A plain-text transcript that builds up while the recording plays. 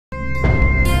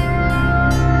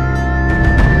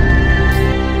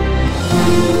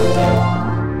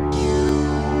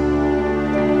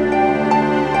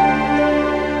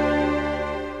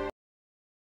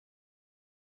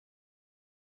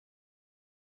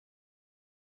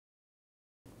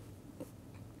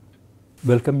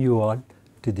Welcome you all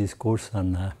to this course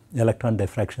on electron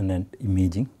diffraction and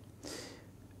imaging.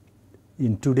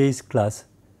 In today's class,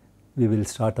 we will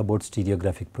start about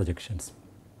stereographic projections.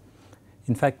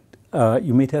 In fact,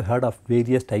 you might have heard of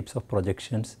various types of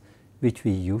projections which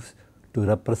we use to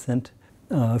represent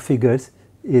figures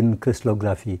in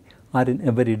crystallography or in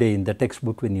every day in the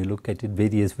textbook. When you look at it,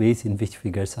 various ways in which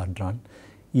figures are drawn.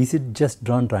 Is it just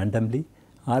drawn randomly,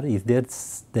 or is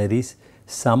there is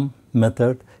some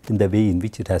method in the way in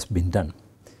which it has been done?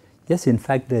 Yes, in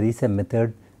fact, there is a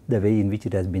method the way in which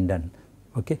it has been done.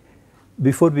 Okay.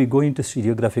 Before we go into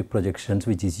stereographic projections,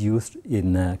 which is used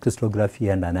in crystallography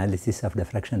and analysis of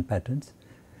diffraction patterns,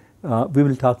 we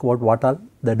will talk about what are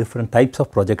the different types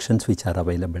of projections which are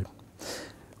available.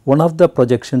 One of the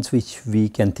projections which we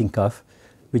can think of,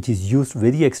 which is used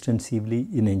very extensively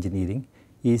in engineering,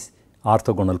 is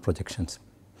orthogonal projections.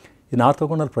 In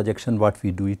orthogonal projection, what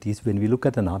we do it is, when we look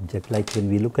at an object, like when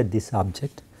we look at this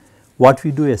object, what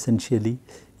we do essentially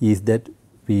is that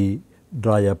we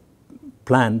draw a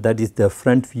plan, that is the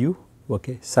front view,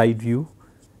 okay, side view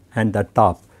and the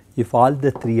top. If all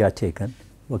the three are taken,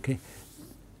 okay,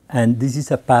 and this is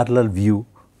a parallel view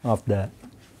of the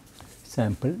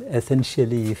sample.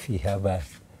 Essentially, if we have a,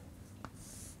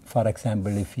 for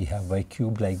example, if we have a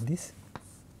cube like this,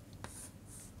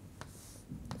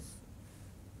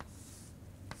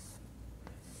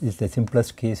 is the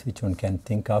simplest case which one can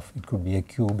think of. It could be a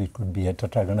cube, it could be a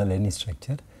tetragonal, any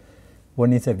structure.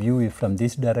 One is a view from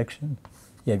this direction,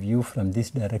 a view from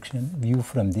this direction, view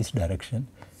from this direction.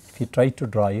 If you try to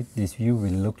draw it, this view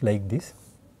will look like this.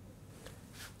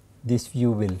 This view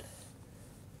will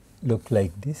look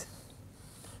like this,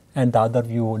 and the other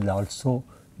view will also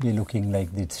be looking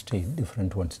like this, straight,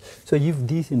 different ones. So, if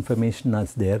these information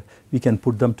is there, we can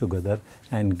put them together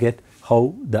and get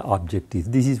how the object is.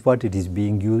 This is what it is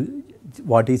being used,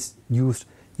 what is used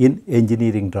in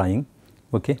engineering drawing,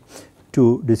 okay,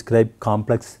 to describe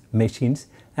complex machines,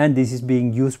 and this is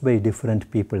being used by different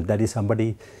people. That is,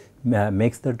 somebody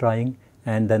makes the drawing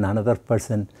and then another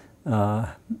person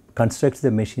constructs the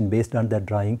machine based on that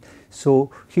drawing. So,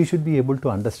 he should be able to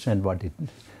understand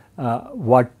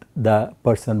what the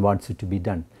person wants it to be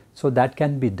done. So, that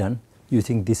can be done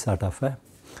using this sort of a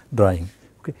drawing.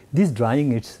 Okay. This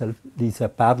drawing itself is a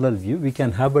parallel view. We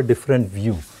can have a different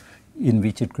view in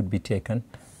which it could be taken.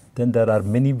 Then there are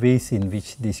many ways in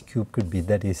which this cube could be,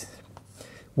 that is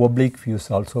oblique views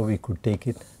also we could take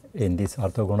it in this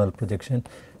orthogonal projection.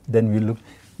 Then we look,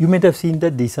 you might have seen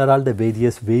that these are all the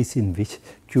various ways in which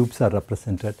cubes are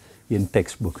represented in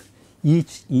textbook.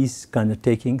 Each is kind of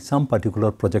taking some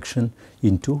particular projection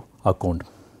into account.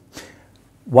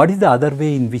 What is the other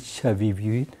way in which we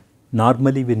view it?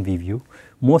 Normally when we view,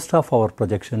 most of our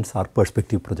projections are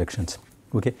perspective projections.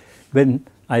 Okay. When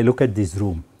I look at this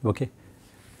room, okay,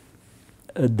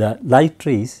 the light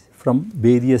rays from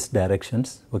various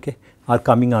directions, okay, are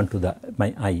coming onto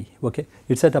my eye. Okay.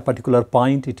 It is at a particular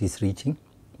point it is reaching,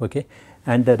 okay,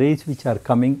 and the rays which are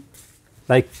coming,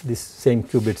 like this same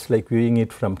cube, it is like viewing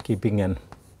it from keeping an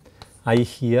eye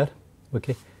here,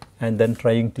 okay, and then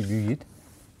trying to view it,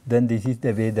 then this is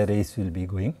the way the rays will be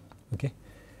going. Okay.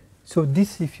 So,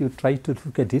 this, if you try to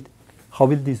look at it, how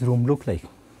will this room look like?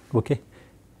 Okay.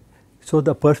 So,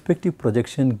 the perspective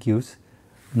projection gives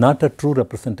not a true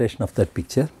representation of that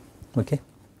picture. Okay.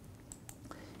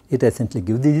 It essentially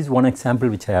gives, this is one example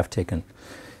which I have taken.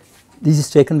 This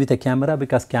is taken with a camera,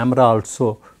 because camera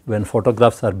also, when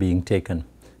photographs are being taken,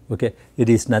 okay, it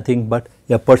is nothing but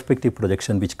a perspective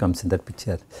projection which comes in that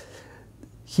picture.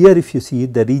 Here, if you see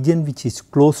the region which is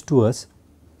close to us,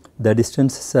 the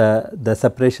distance, the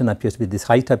separation appears to be, this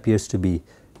height appears to be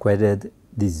quite this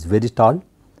is very tall.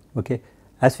 Okay.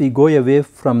 As we go away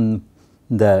from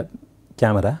the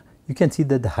camera, you can see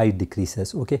that the height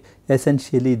decreases. Okay.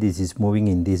 Essentially, this is moving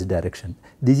in this direction.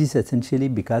 This is essentially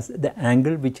because the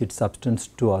angle which it subtends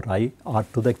to our eye or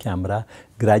to the camera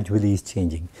gradually is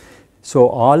changing. So,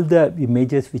 all the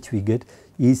images which we get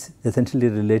is essentially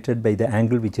related by the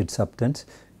angle which it subtends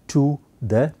to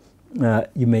the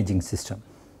imaging system.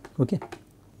 Okay.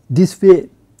 This way,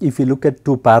 if you look at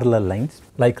two parallel lines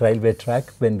like railway track,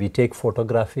 when we take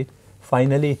photograph it,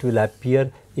 finally it will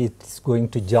appear it is going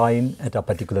to join at a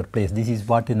particular place. This is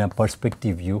what in a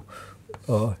perspective view,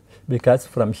 because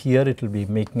from here it will be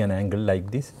making an angle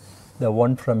like this. The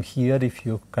one from here, if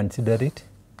you consider it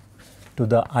to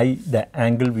the eye, the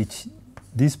angle which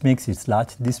this makes it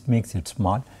large, this makes it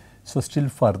small. So, still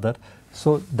further.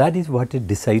 So, that is what it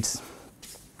decides.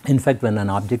 In fact, when an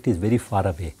object is very far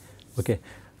away, okay,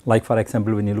 like for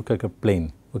example, when you look at a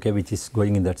plane, okay, which is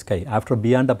going in that sky, after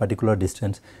beyond a particular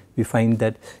distance, we find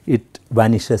that it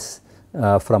vanishes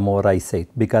from our eyesight,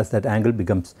 because that angle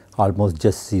becomes almost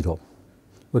just 0.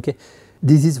 Okay.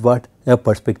 This is what a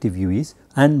perspective view is,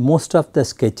 and most of the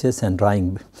sketches and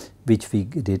drawing which we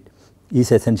did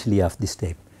is essentially of this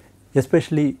type.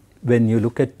 Especially when you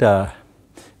look at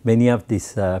many of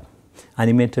these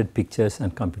animated pictures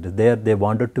and computers, there they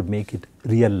wanted to make it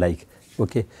real like.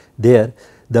 Okay. There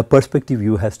the perspective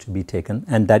view has to be taken,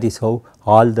 and that is how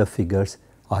all the figures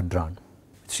are drawn.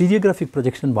 Stereographic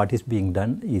projection, what is being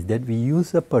done is that we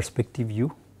use a perspective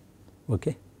view,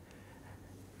 okay,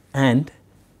 and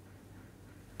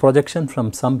projection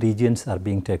from some regions are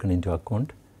being taken into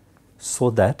account, so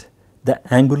that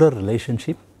the angular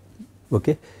relationship,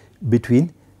 okay,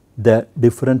 between the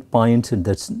different points in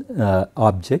that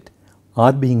object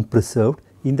are being preserved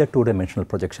in the two-dimensional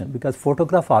projection. Because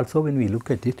photograph also, when we look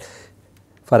at it,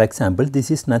 for example, this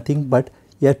is nothing but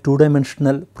a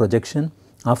two-dimensional projection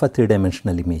of a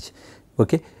three-dimensional image.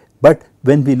 Okay. But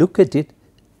when we look at it,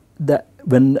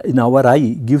 when in our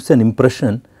eye gives an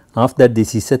impression of that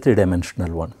this is a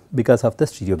three-dimensional one, because of the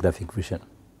stereographic vision.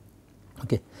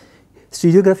 Okay.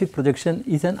 Stereographic projection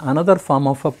is another form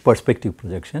of a perspective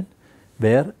projection,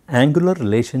 where angular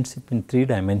relationship in three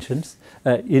dimensions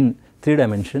are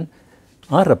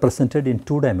represented in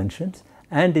 2 dimensions,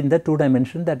 and in the 2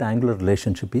 dimension that angular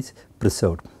relationship is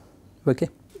preserved. Okay.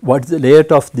 What is the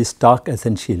layout of this talk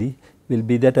essentially will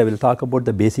be that I will talk about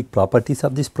the basic properties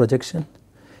of this projection,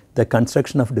 the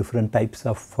construction of different types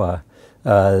of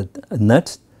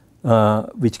nuts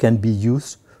which can be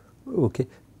used, okay,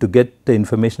 to get the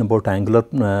information about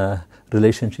angular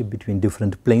relationship between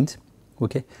different planes.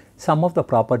 Okay. Some of the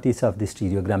properties of the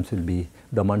stereograms will be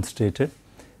demonstrated.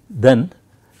 Then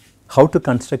how to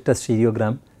construct a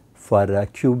stereogram for a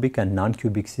cubic and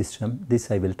non-cubic system,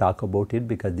 this I will talk about it,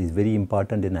 because this is very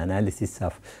important in analysis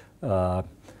of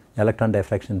electron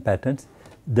diffraction patterns.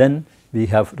 Then we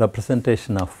have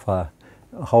representation of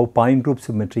how point group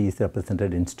symmetry is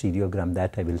represented in stereogram,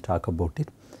 that I will talk about it.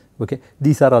 Okay.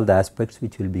 These are all the aspects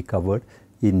which will be covered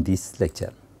in this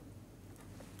lecture.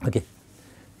 Okay.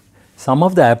 Some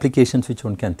of the applications which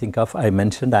one can think of, I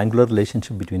mentioned angular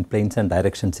relationship between planes and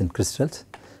directions in crystals.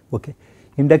 Okay.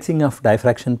 Indexing of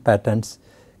diffraction patterns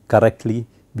correctly,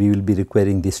 we will be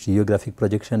requiring this stereographic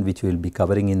projection, which we will be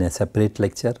covering in a separate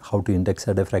lecture, how to index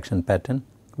a diffraction pattern.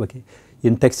 Okay.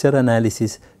 In texture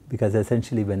analysis, because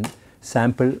essentially when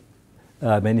sample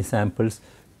many samples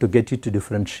to get it to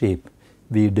different shape,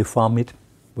 we deform it.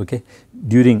 Okay.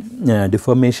 During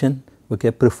deformation,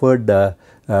 okay, preferred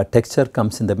texture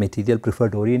comes in the material,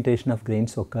 preferred orientation of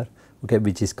grains occur, okay,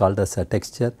 which is called as a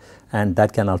texture, and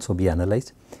that can also be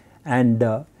analyzed.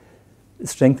 And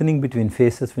strengthening between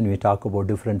phases, when we talk about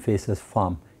different phases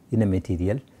form in a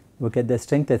material, okay, the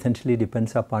strength essentially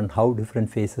depends upon how different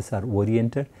phases are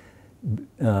oriented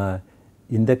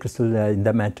in the crystal in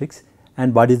the matrix,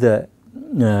 and what is the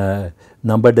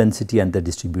number density and the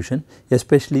distribution,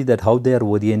 especially that how they are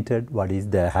oriented, what is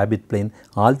the habit plane,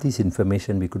 all this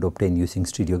information we could obtain using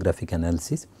stereographic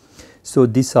analysis. So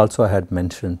this also I had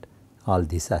mentioned all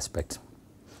these aspects.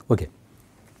 Okay.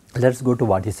 Let us go to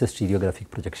what is the stereographic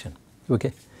projection.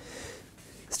 Okay.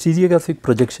 Stereographic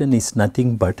projection is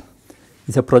nothing but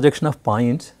is a projection of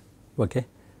points, okay,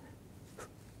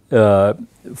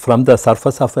 from the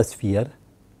surface of a sphere,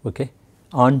 okay,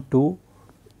 onto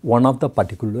one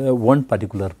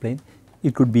particular plane.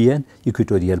 It could be an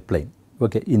equatorial plane.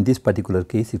 Okay. In this particular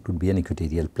case, it could be an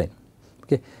equatorial plane.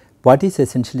 Okay. What is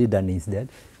essentially done is that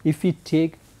if we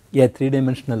take a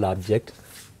three-dimensional object,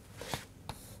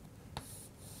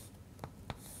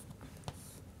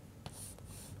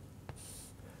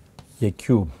 a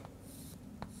cube,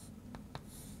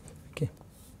 okay,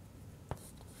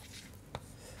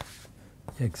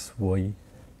 x, y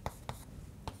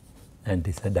and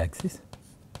z axis.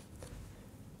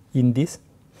 In this,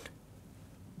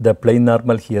 the plane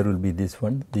normal here will be this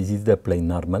one, this is the plane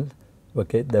normal,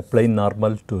 okay. The plane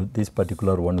normal to this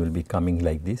particular one will be coming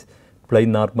like this,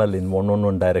 plane normal in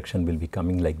one direction will be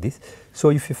coming like this.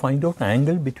 So if you find out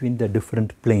angle between the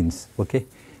different planes, okay,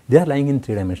 they are lying in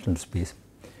three-dimensional space.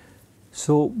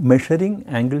 So measuring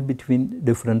angle between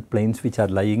different planes which are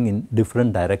lying in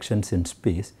different directions in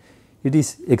space, it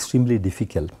is extremely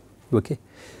difficult. Okay.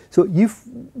 So if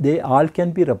they all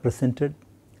can be represented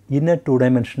in a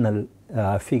two-dimensional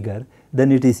figure,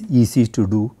 then it is easy to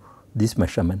do this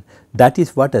measurement. That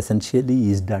is what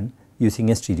essentially is done using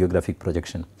a stereographic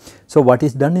projection. So what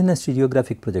is done in a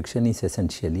stereographic projection is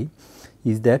essentially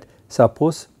is that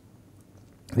suppose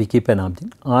we keep an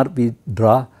object or we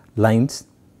draw lines,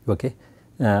 okay,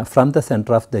 from the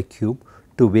center of the cube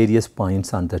to various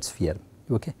points on that sphere.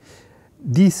 Okay.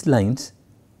 These lines,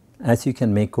 as you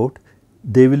can make out,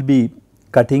 they will be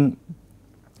cutting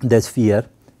the sphere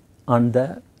on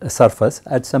the surface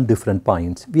at some different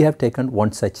points. We have taken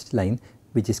one such line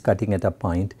which is cutting at a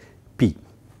point P.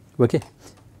 Okay.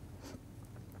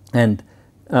 And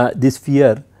this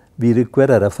sphere we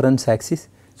require a reference axis.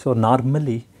 So,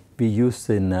 normally we use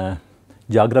in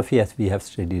geography, as we have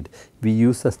studied, we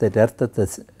use as the earth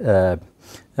as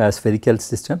a spherical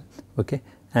system, okay,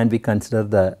 and we consider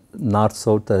the north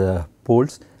south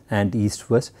poles and east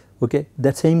west. Okay.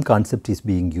 That same concept is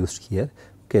being used here.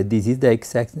 Okay. This is the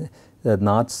x axis, the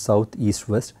north south east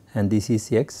west, and this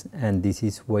is x and this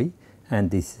is y,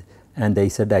 and this and the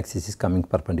z axis is coming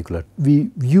perpendicular.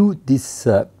 We view this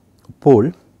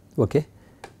pole, okay,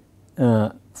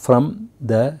 from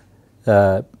the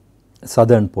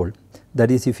southern pole. That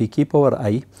is, if we keep our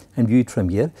eye and view it from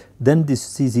here, then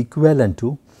this is equivalent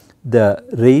to the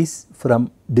rays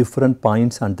from different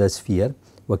points on the sphere,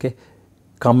 okay,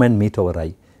 come and meet our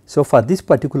eye. So, for this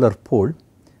particular pole,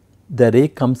 the ray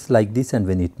comes like this, and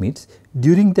when it meets,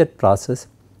 during that process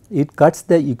it cuts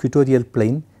the equatorial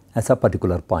plane as a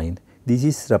particular point. This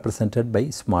is represented by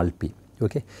small p.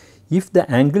 Okay. If the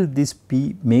angle this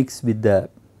p makes with the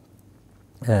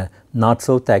north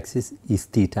south axis is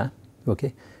theta,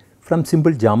 okay, from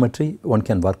simple geometry one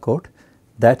can work out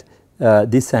that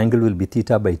this angle will be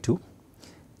theta by 2,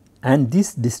 and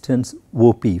this distance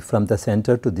OP from the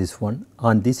center to this one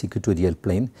on this equatorial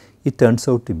plane, it turns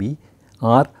out to be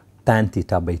r tan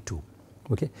theta by 2.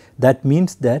 Okay. That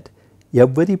means that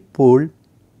every pole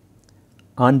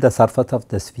on the surface of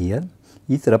the sphere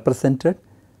is represented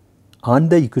on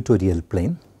the equatorial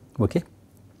plane, okay,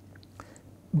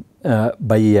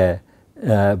 by a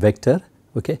vector,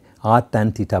 okay, r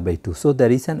tan theta by 2. So,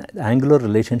 there is an angular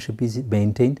relationship is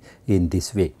maintained in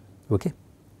this way. Okay.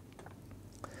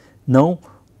 Now,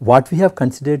 what we have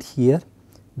considered here,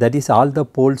 that is all the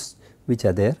poles which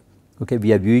are there. Okay,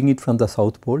 we are viewing it from the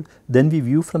south pole, then we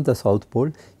view from the south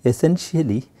pole.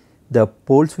 Essentially, the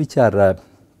poles which are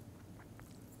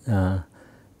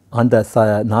on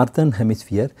the northern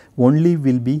hemisphere only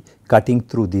will be cutting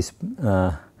through this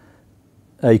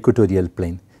equatorial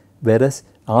plane, whereas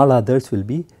all others will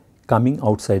be coming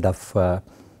outside of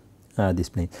this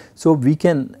plane. So, we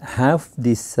can have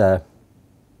this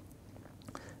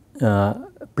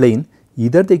plane,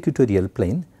 either the equatorial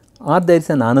plane, or there is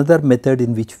another method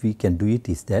in which we can do it,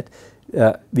 is that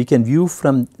we can view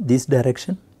from this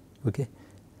direction, okay,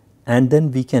 and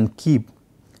then we can keep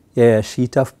a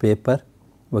sheet of paper,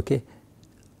 okay,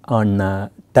 on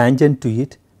tangent to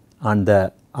it on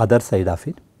the other side of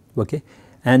it, okay,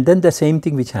 and then the same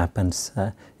thing which happens,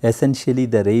 essentially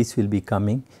the rays will be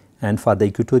coming, and for the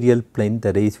equatorial plane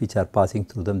the rays which are passing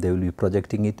through them, they will be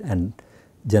projecting it and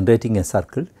generating a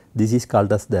circle. This is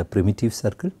called as the primitive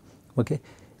circle, okay,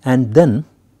 and then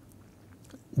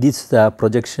this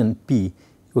projection P,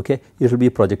 okay, it will be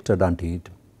projected onto it.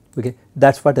 Okay.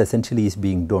 That is what essentially is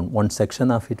being done, one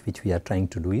section of it which we are trying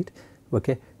to do it.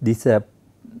 Okay. This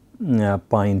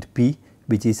point P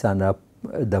which is on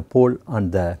the pole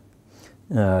on the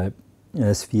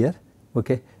sphere.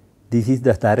 Okay. This is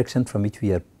the direction from which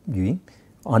we are viewing.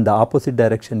 On the opposite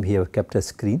direction we have kept a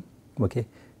screen. Okay.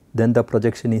 Then the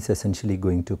projection is essentially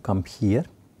going to come here.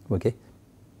 Okay.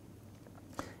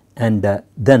 And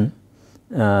then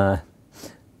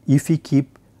if we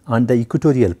keep on the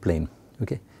equatorial plane,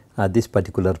 okay, this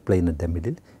particular plane at the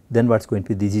middle, then what is going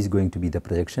to be, this is going to be the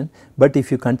projection. But if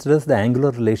you consider the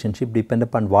angular relationship, depend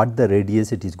upon what the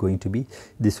radius it is going to be,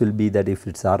 this will be that if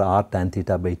it is r tan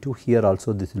theta by 2, here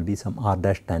also this will be some r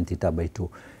dash tan theta by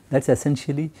 2. That is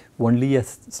essentially only a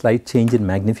slight change in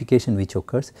magnification which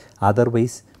occurs,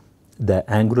 otherwise the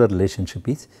angular relationship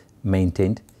is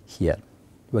maintained here.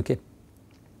 Okay.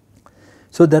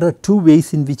 So, there are two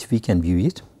ways in which we can view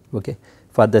it, okay,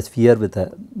 for the sphere with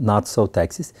a north south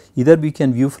axis. Either we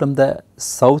can view from the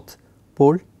south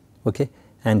pole, okay,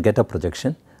 and get a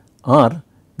projection, or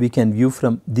we can view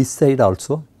from this side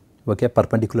also, okay,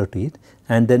 perpendicular to it,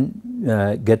 and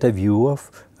then get a view of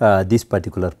this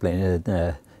particular plane,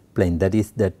 that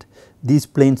is that these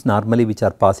planes normally which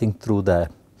are passing through the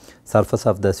surface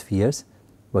of the spheres,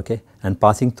 okay, and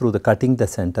passing through the cutting the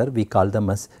center, we call them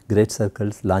as great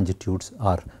circles, longitudes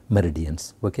or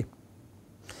meridians. Okay.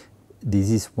 This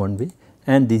is one way,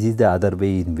 and this is the other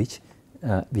way in which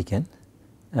we can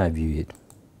view it.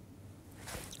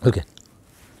 Okay.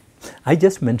 I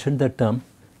just mentioned the term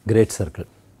great circle.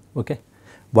 Okay.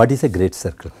 What is a great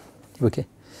circle? Okay.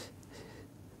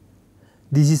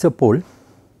 This is a pole.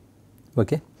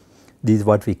 Okay. This is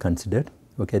what we considered.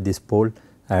 Okay. This pole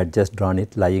I had just drawn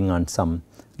it lying on some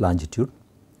longitude.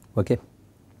 Okay.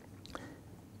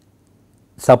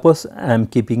 Suppose I am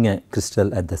keeping a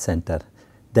crystal at the center.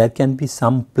 there can be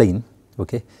some plane,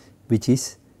 okay, which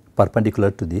is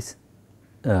perpendicular to this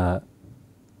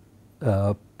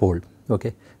pole,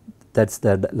 okay. That is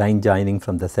the line joining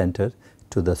from the center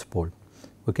to this pole,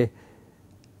 okay.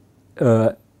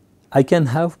 I can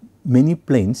have many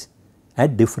planes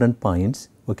at different points,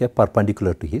 okay,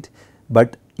 perpendicular to it,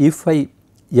 but if I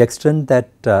extend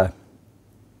that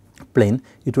plane,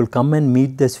 it will come and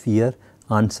meet the sphere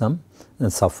on some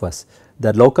surface.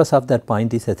 The locus of that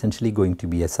point is essentially going to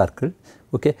be a circle,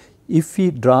 okay. If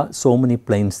we draw so many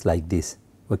planes like this,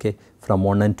 okay, from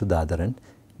one end to the other end,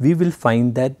 we will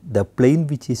find that the plane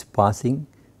which is passing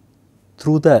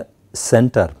through the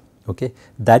center, okay,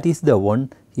 that is the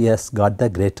one he has got the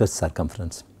greatest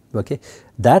circumference, okay.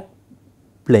 That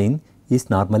plane is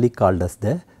normally called as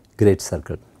the great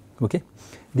circle, okay.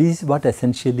 This is what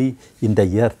essentially in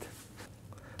the earth,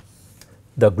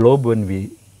 the globe, when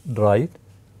we draw it,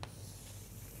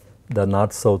 the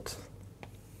north south,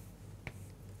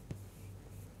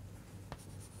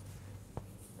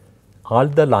 all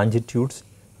the longitudes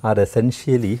are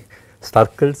essentially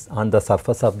circles on the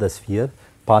surface of the sphere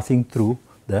passing through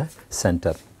the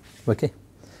center, okay.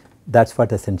 That is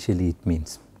what essentially it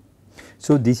means.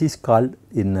 So, this is called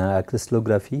in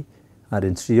crystallography or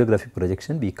in stereographic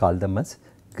projection, we call them as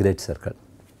great circle,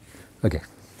 okay.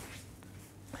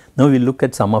 Now, we will look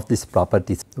at some of these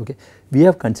properties, okay. We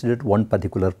have considered one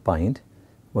particular point,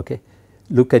 okay.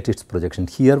 Look at its projection.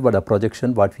 Here what a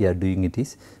projection, what we are doing it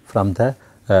is from the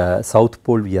south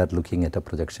pole we are looking at a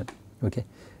projection, okay.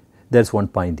 There is one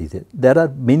point is there. There are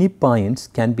many points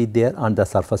can be there on the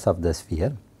surface of the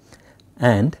sphere,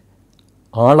 and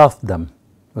all of them,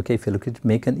 okay, if you look at it,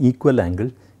 make an equal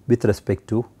angle with respect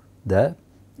to the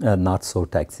north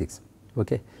south axis,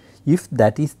 okay. If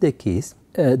that is the case,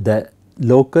 the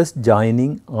locus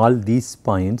joining all these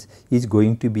points is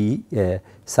going to be a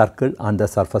circle on the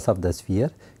surface of the sphere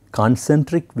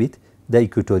concentric with the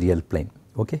equatorial plane,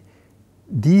 okay.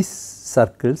 These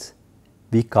circles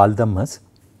we call them as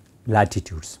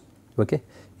latitudes, okay,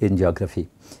 in geography,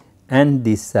 and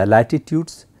these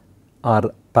latitudes are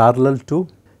parallel to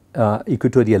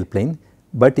equatorial plane,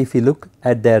 but if you look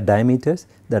at their diameters,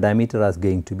 the diameter is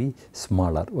going to be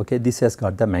smaller, okay. This has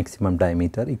got the maximum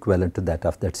diameter equivalent to that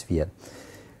of that sphere.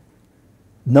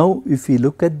 Now, if we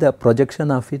look at the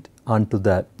projection of it onto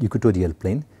the equatorial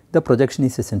plane, the projection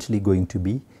is essentially going to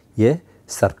be a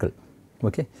circle,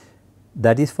 okay.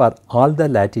 That is for all the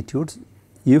latitudes.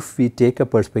 If we take a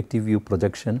perspective view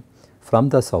projection from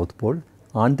the south pole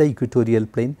on the equatorial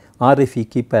plane, or if we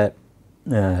keep a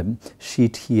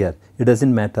sheet here, it does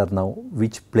not matter now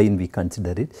which plane we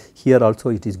consider it, here also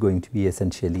it is going to be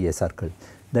essentially a circle.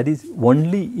 That is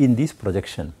only in this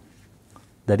projection,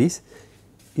 that is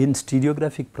in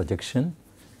stereographic projection,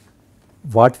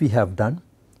 what we have done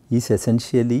is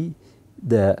essentially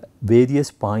the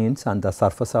various points on the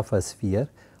surface of a sphere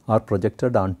are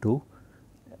projected onto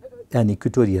an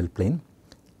equatorial plane,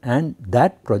 and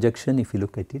that projection, if you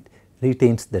look at it,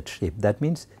 retains that shape. That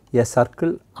means a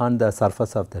circle on the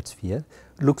surface of that sphere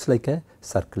looks like a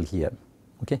circle here,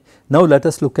 okay. Now, let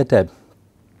us look at a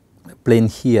plane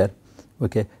here,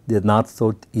 okay, the north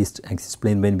south east axis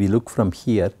plane. When we look from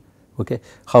here, okay,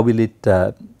 how will it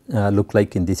look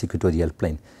like in this equatorial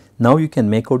plane? Now, you can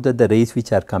make out that the rays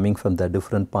which are coming from the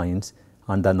different points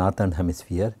on the northern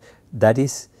hemisphere, that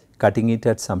is cutting it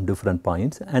at some different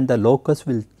points, and the locus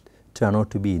will turn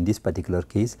out to be, in this particular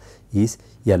case, is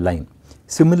a line.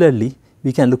 Similarly,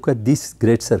 we can look at this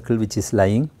great circle which is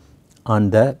lying on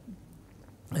the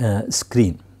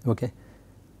screen, okay.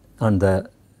 On the,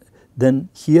 then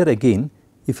here again,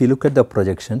 if you look at the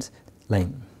projections,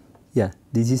 line, yeah,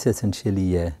 this is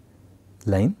essentially a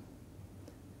line,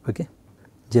 okay.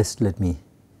 Just let me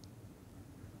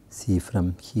see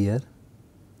from here,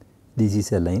 this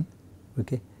is a line,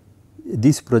 okay.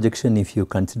 This projection, if you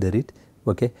consider it,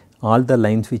 okay, all the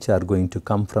lines which are going to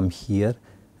come from here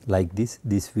like this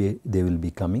way they will be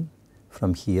coming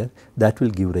from here, that will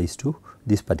give rise to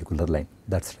this particular line,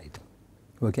 that is right,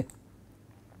 okay.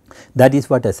 That is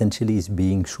what essentially is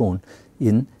being shown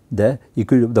in the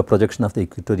projection of the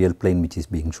equatorial plane which is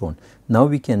being shown. Now,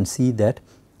 we can see that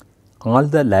all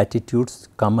the latitudes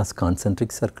come as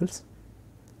concentric circles,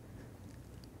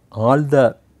 all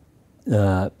the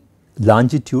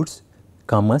longitudes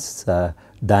come as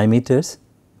diameters,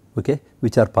 okay,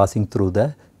 which are passing through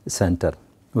the center,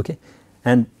 okay.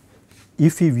 And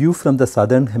if we view from the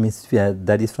southern hemisphere,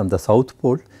 that is from the south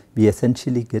pole, we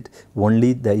essentially get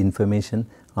only the information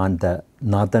on the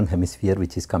northern hemisphere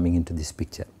which is coming into this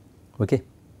picture, okay.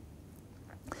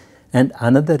 And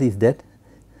another is that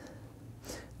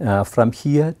from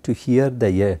here to here,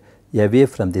 the away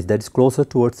from this, that is closer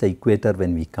towards the equator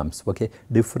when we comes, okay,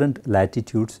 different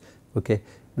latitudes, okay,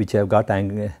 which have got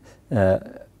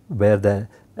where the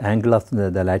angle of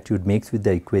the latitude makes with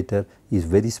the equator is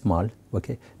very small,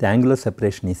 okay, the angular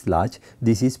separation is large.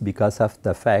 This is because of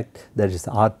the fact that is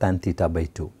r tan theta by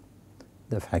 2,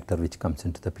 the factor which comes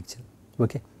into the picture,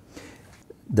 okay.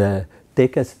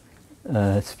 Take a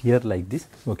sphere like this,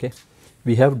 okay,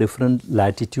 we have different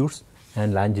latitudes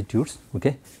and longitudes,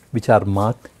 okay, which are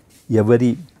marked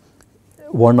every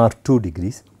 1 or 2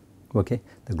 degrees, okay,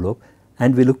 the globe,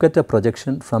 and we look at a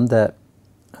projection from the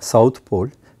south pole,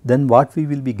 then what we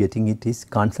will be getting it is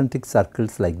concentric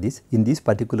circles like this. In this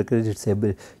particular case it is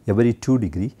every 2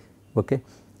 degree, okay,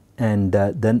 and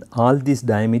then all these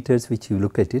diameters which you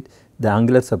look at it, the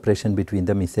angular separation between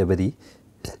them is every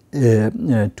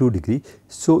 2 degree.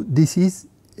 So, this is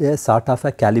a sort of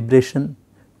a calibration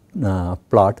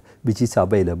plot which is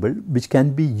available, which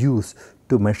can be used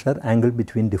to measure angle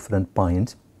between different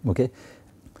points, okay.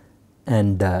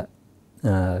 And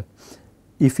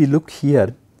if you look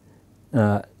here,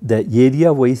 the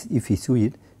area wise if you see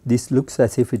it, this looks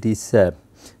as if it is a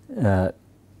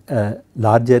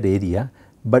larger area,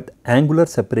 but angular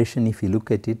separation if you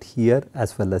look at it here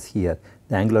as well as here,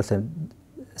 the angular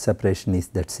separation is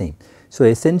that same. So,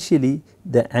 essentially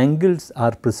the angles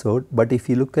are preserved, but if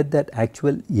you look at that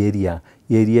actual area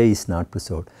is not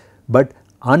preserved. But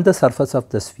on the surface of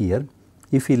the sphere,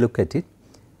 if you look at it,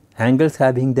 angles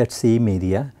having that same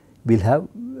area will have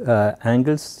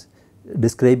angles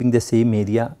describing the same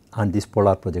area on this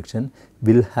polar projection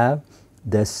will have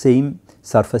the same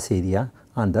surface area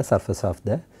on the surface of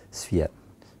the sphere,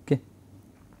 okay.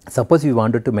 Suppose we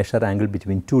wanted to measure angle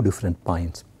between 2 different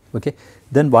points, okay,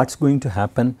 then what is going to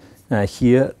happen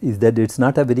here is that it is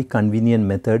not a very convenient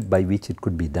method by which it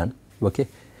could be done, okay,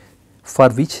 for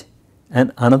which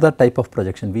and another type of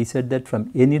projection, we said that from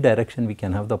any direction we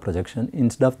can have the projection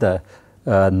instead of the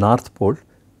north pole,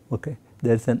 okay,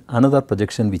 there is another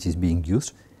projection which is being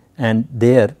used, and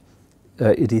there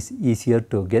it is easier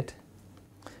to get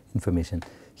information.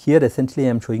 Here essentially I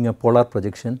am showing a polar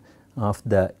projection of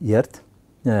the earth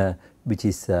which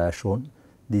is shown.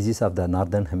 This is of the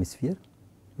northern hemisphere,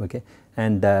 okay,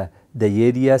 and the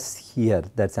areas here,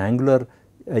 that is angular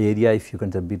area if you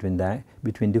consider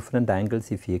between different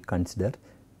angles if you consider,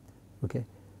 okay,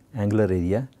 angular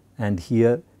area, and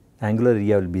here angular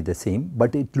area will be the same,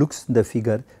 but it looks in the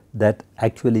figure that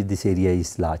actually this area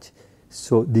is large.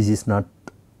 So, this is not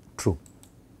true,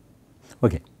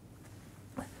 okay.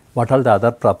 What are the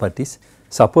other properties?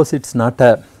 Suppose it is not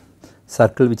a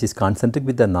circle which is concentric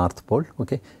with the north pole,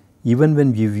 okay, even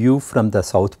when we view from the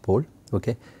south pole,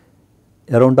 okay,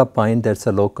 around a point there is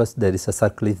a locus, there is a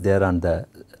circle is there on the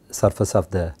surface of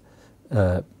the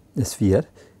sphere.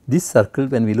 This circle,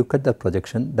 when we look at the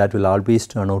projection, that will always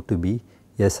turn out to be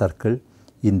a circle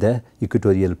in the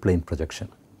equatorial plane projection,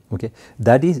 okay.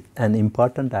 That is an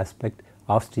important aspect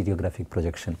of stereographic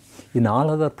projection. In all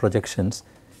other projections,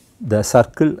 the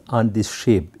circle on this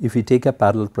shape, if we take a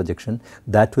parallel projection,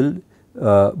 that will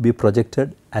be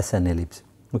projected as an ellipse,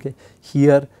 okay.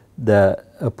 Here the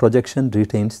projection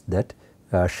retains that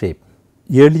shape.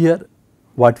 Earlier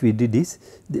what we did is,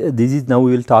 this is now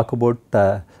we will talk about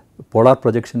polar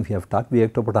projection we have talked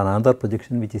about another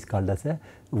projection which is called as a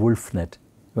wolf net,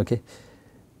 okay.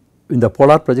 In the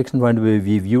polar projection point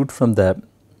we viewed from the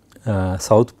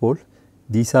south pole,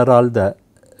 these are all the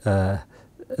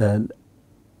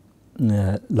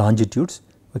longitudes,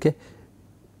 okay.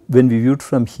 When we viewed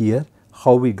from here,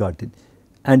 how we got it,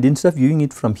 and instead of viewing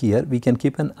it from here, we can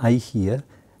keep an eye here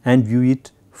and view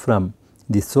it from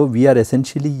this. So, we are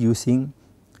essentially using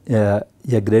a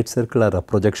great circle or a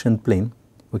projection plane,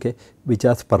 okay, which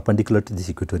is perpendicular to this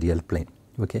equatorial plane,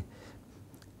 okay.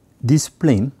 This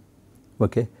plane,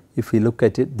 okay, if we look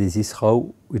at it, this is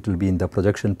how it will be in the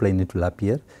projection plane, it will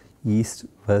appear east,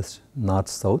 west, north,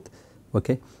 south,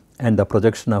 okay, and the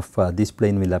projection of this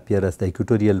plane will appear as the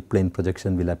equatorial plane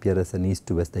projection will appear as an east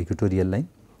to west, the equatorial line,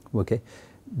 okay.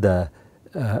 The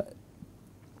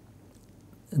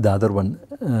other one,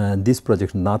 this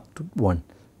projection north one,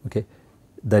 okay,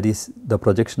 that is the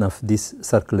projection of this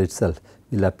circle itself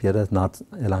will appear as north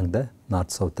along the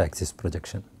north south axis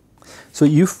projection. So,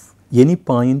 if any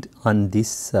point on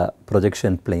this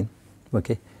projection plane,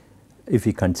 okay, if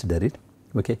we consider it,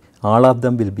 okay, all of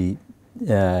them will be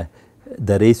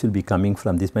the rays will be coming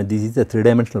from this point. This is a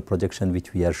 3-dimensional projection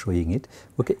which we are showing it,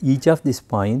 okay. Each of this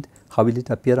point, how will it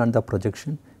appear on the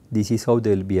projection? This is how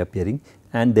they will be appearing,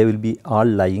 and they will be all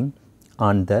lying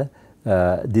on the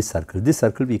this circle. This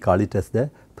circle we call it as the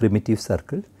primitive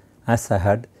circle, as I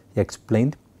had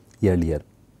explained earlier,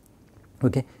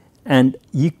 okay. And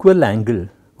equal angle,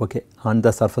 okay, on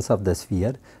the surface of the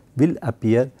sphere will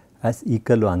appear as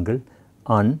equal angle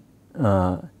on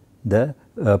the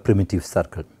primitive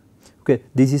circle. Okay,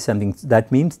 this is something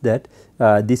that means that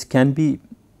this can be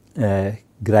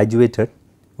graduated.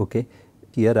 Okay,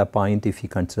 here a point, if you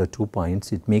consider 2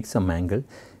 points, it makes some angle.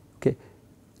 Okay,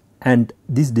 and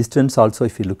this distance also,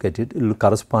 if you look at it, it will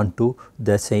correspond to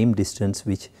the same distance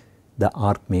which the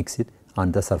arc makes it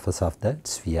on the surface of the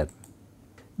sphere.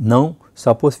 Now,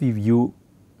 suppose we view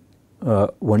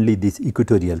only this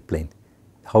equatorial plane.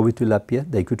 How it will appear?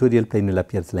 The equatorial plane will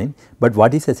appear as line, but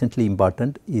what is essentially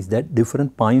important is that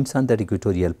different points on that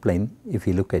equatorial plane, if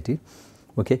you look at it,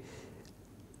 okay,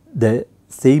 the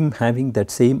same having that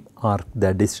same arc,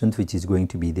 the distance which is going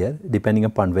to be there depending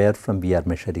upon where from we are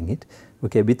measuring it.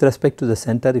 Okay, with respect to the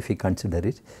center, if we consider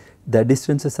it, the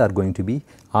distances are going to be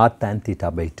r tan theta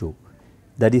by 2.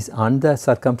 That is, on the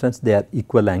circumference they are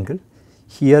equal angle.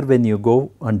 Here when you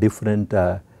go on different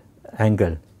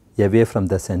angle away from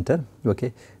the center,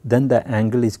 okay, then the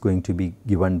angle is going to be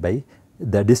given by,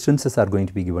 the distances are going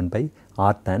to be given by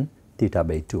r tan theta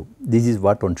by 2. This is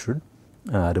what one should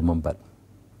remember.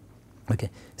 Okay.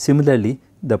 Similarly,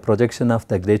 the projection of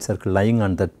the great circle lying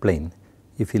on that plane,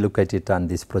 if you look at it on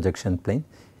this projection plane,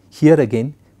 here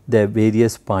again the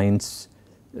various points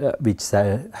which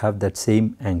have that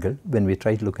same angle, when we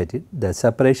try to look at it, the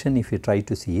separation, if you try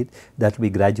to see it, that will be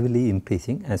gradually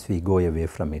increasing as we go away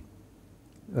from it.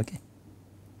 Okay.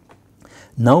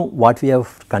 Now, what we are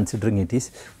considering it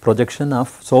is projection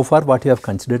of, so far what we have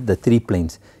considered the 3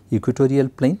 planes: equatorial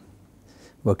plane,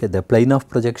 okay, the plane of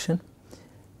projection,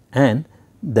 and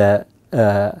the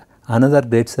another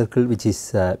great circle which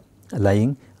is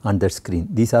lying on the screen.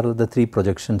 These are the 3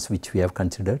 projections which we have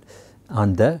considered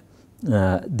on the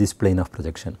this plane of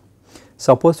projection.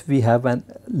 Suppose we have a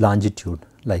longitude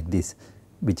like this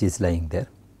which is lying there,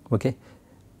 okay,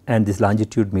 and this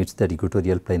longitude meets the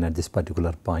equatorial plane at this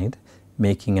particular point,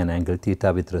 making an angle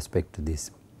theta with respect to this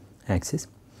axis.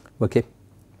 Okay.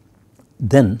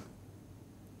 Then,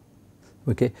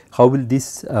 okay, how will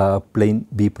this plane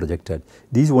be projected?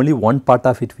 This is only one part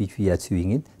of it which we are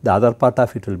seeing it, the other part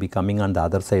of it will be coming on the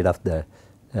other side of the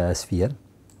sphere.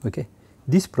 Okay.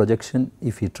 This projection,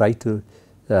 if you try to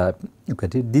look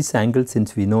at it, this angle,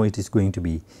 since we know it is going to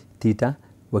be theta,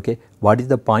 okay, what is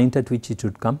the point at which it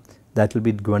should come? That will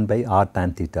be given by r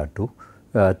tan theta 2,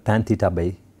 tan theta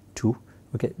by 2.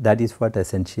 Okay, that is what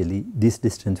essentially this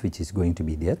distance which is going to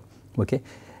be there. Okay,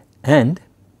 and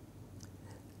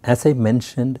as I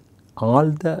mentioned,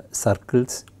 all the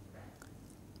circles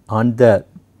on the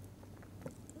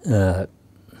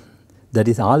that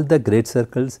is, all the great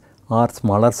circles or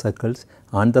smaller circles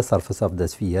on the surface of the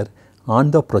sphere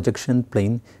on the projection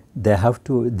plane, they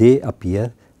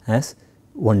appear as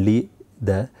only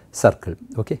the circle.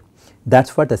 Okay, that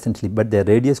is what essentially, but the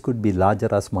radius could be larger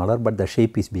or smaller, but the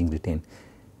shape is being retained.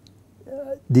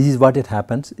 This is what it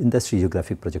happens in the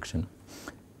stereographic projection.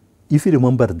 If you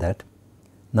remember that,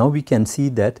 now we can see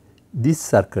that this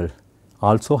circle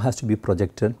also has to be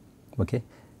projected, okay,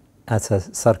 as a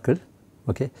circle.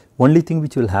 Okay. Only thing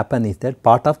which will happen is that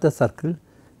part of the circle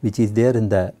which is there in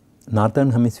the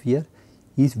northern hemisphere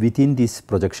is within this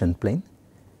projection plane,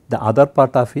 the other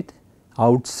part of it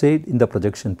outside in the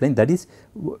projection plane, that is,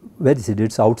 where is it?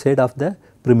 It is outside of the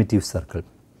primitive circle.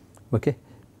 Okay.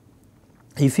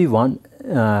 If you want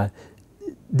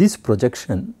this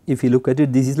projection, if you look at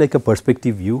it, this is like a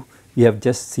perspective view. We have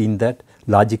just seen that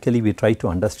logically we try to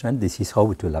understand this is how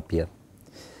it will appear.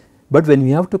 But when we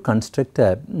have to construct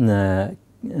a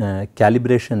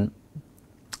calibration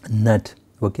net,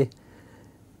 okay,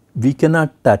 we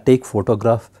cannot take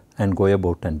photograph and go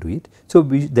about and do it. So,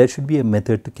 there should be a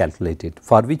method to calculate it,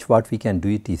 for which what we can do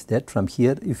it is that from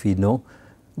here, if we know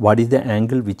what is the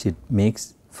angle which it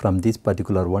makes from this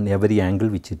particular one, every angle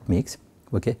which it makes,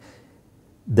 okay,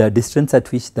 the distance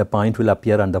at which the point will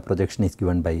appear on the projection is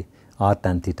given by r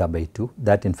tan theta by 2,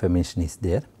 that information is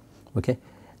there. Okay.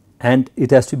 And it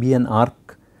has to be an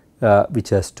arc which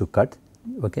has to cut.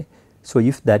 Okay. So,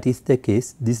 if that is the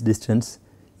case, this distance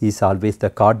is always,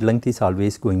 the chord length is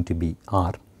always going to be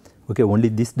r. Okay. Only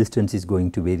this distance is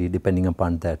going to vary depending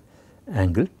upon that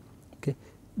angle. Okay.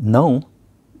 Now,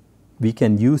 we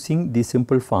can, using this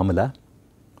simple formula,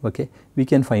 okay, we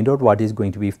can find out what is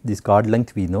going to be, if this chord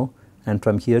length we know, and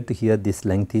from here to here this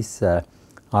length is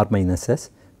r minus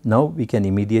s. Now, we can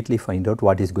immediately find out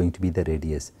what is going to be the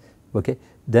radius. Okay.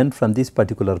 Then from this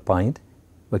particular point,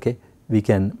 okay, we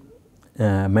can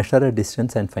measure a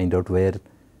distance and find out where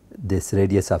this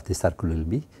radius of the circle will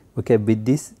be. Okay. With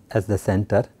this as the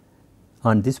center,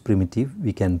 on this primitive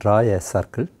we can draw a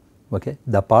circle. Okay.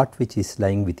 The part which is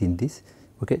lying within this,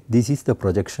 okay, this is the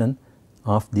projection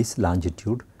of this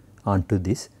longitude onto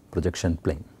this projection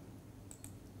plane.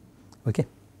 Okay.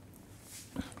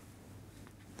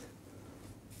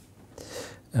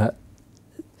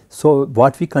 So,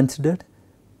 what we considered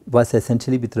was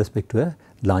essentially with respect to a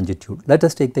longitude. Let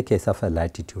us take the case of a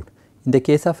latitude. In the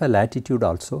case of a latitude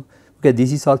also, okay,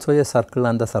 this is also a circle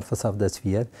on the surface of the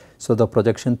sphere. So, the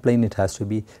projection plane, it has to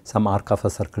be some arc of a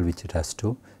circle which it has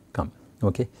to come.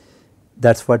 Okay.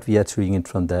 That is what we are showing it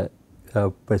from the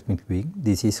perspective being.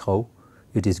 This is how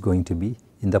it is going to be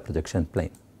in the projection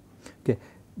plane. Okay.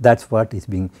 That is what is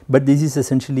being, but this is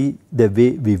essentially the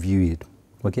way we view it.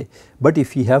 Okay. But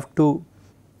if we have to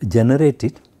generate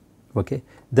it, okay,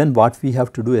 then what we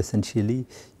have to do essentially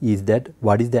is that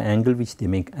what is the angle which they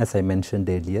make, as I mentioned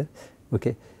earlier.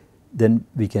 Okay. Then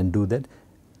we can do that,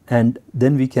 and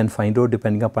then we can find out,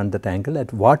 depending upon that angle,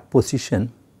 at what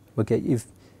position, okay, if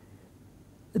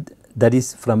that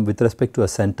is from with respect to a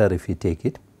center, if we take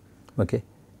it, okay,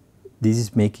 this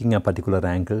is making a particular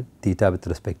angle theta with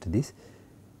respect to this,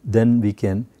 then we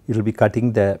can, it will be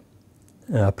cutting the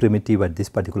primitive at this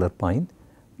particular point,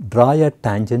 draw a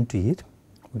tangent to it.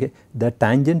 Okay. The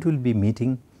tangent will be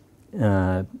meeting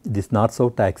this north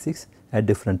south axis at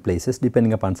different places,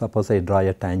 depending upon, suppose I draw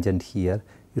a tangent here,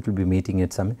 it will be meeting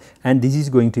at some, and this is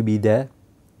going to be the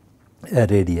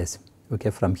radius. Okay.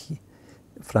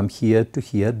 From here to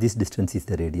here, this distance is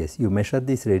the radius. You measure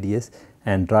this radius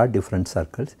and draw different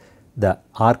circles. The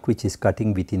arc which is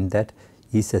cutting within that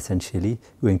is essentially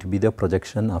going to be the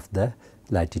projection of the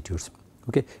latitudes.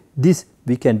 Okay. This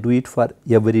we can do it for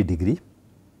every degree,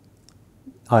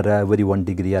 or every 1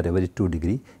 degree, or every 2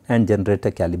 degree, and generate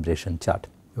a calibration chart.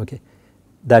 Okay.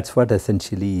 That is what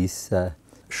essentially is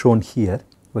shown here.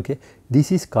 Okay.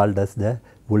 This is called as the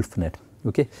Wolf net.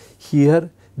 Okay. Here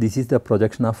this is the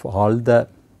projection of all the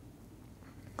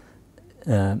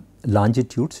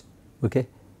longitudes, okay,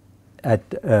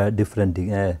 at different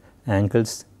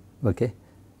angles, okay,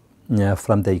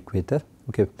 from the equator,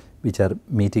 okay, which are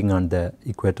meeting on the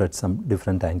equator at some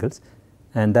different angles,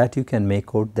 and that you can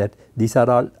make out that these are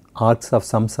all arcs of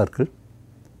some circle,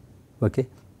 okay,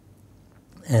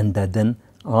 and then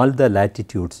all the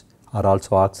latitudes are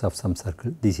also arcs of some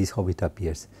circle. This is how it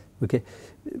appears. Okay.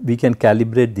 We can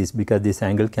calibrate this because this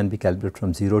angle can be calibrated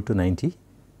from 0 to 90,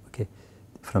 okay,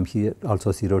 from here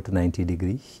also 0 to 90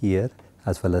 degree, here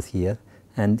as well as here,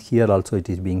 and here also it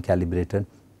is being calibrated,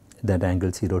 that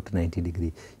angle 0 to 90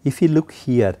 degree. If you look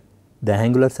here, the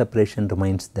angular separation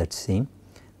remains that same,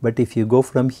 but if you go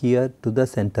from here to the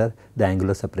center, the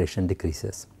angular separation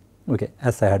decreases. Okay.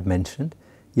 As I had mentioned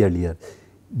earlier,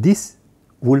 this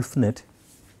Wolf net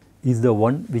is the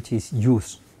one which is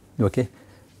used, okay,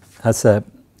 as a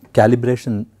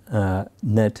calibration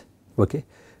net, okay,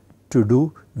 to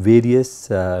do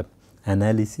various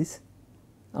analysis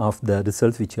of the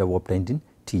results which you have obtained in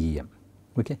TEM.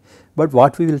 Okay. But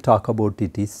what we will talk about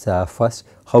it is first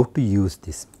how to use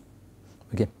this.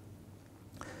 Okay.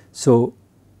 So,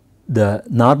 the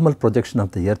normal projection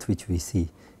of the earth which we see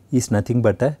is nothing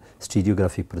but a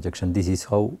stereographic projection. This is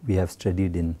how we have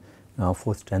studied in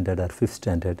 4th standard or 5th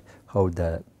standard how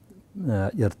the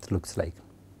earth looks like.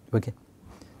 Okay.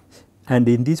 And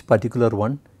in this particular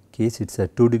one case, it is a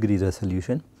 2-degree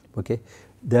resolution. Okay.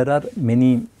 There are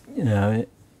many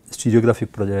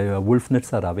stereographic Wolf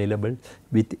nets are available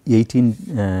with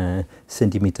 18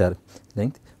 centimeter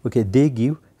length. Okay. They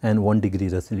give an 1-degree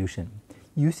resolution.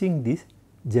 Using this,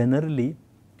 generally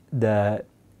the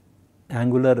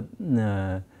angular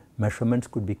measurements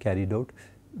could be carried out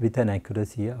with an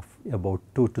accuracy of about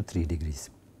 2 to 3 degrees.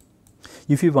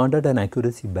 If you wanted an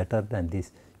accuracy better than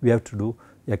this, we have to do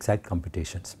exact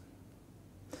computations.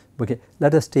 Okay.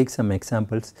 Let us take some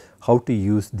examples how to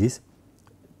use this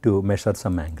to measure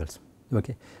some angles.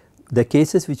 Okay. The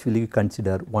cases which we will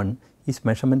consider, one is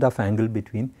measurement of angle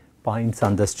between points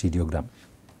on the stereogram.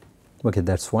 Okay,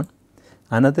 that is one.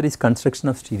 Another is construction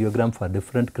of stereogram for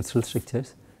different crystal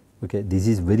structures. Okay, this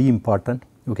is very important.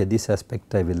 Okay, this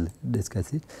aspect I will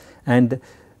discuss it. And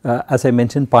as I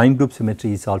mentioned, point group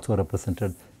symmetry is also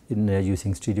represented in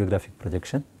using stereographic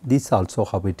projection. This is also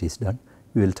how it is done.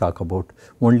 We will talk about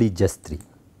only just 3.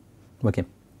 Okay.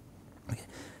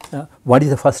 Okay. What is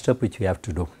the first step which we have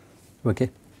to do? Okay.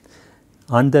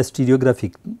 On the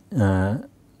stereographic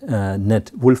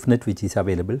net, Wolf net which is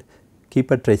available, keep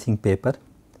a tracing paper.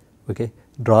 Okay.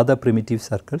 Draw the primitive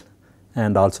circle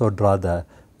and also draw the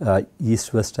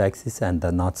east-west axis and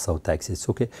the north-south axis,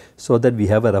 okay, so that we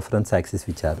have a reference axis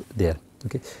which are there.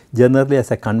 Okay. Generally,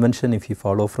 as a convention, if you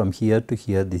follow from here to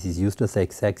here, this is used as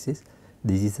x-axis,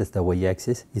 this is as the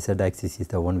y-axis, z-axis is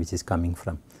the one which is coming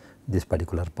from this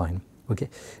particular point. Okay.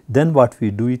 Then what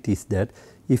we do it is that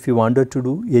if you wanted to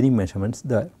do any measurements,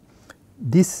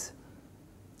 this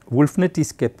wolf net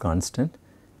is kept constant.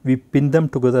 We pin them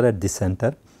together at the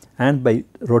center, and by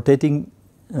rotating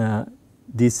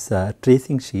this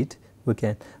tracing sheet, we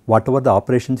can whatever the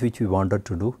operations which we wanted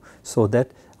to do, so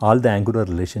that all the angular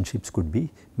relationships could be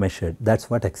measured. That is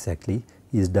what exactly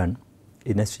is done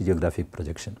in a stereographic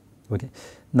projection. Okay.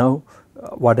 Now,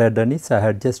 what I had done is I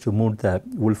had just removed the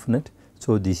wolf net.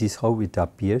 So, this is how it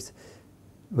appears.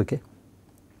 Okay.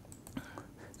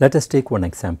 Let us take one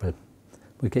example.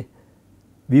 Okay.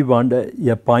 We want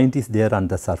a point is there on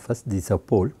the surface, this is a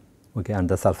pole, okay, on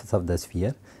the surface of the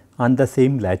sphere. On the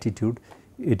same latitude,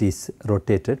 it is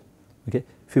rotated, okay,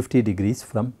 50 degrees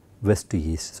from west to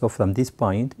east. So, from this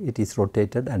point it is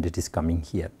rotated and it is coming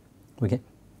here. Okay.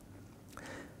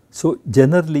 So,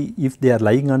 generally if they are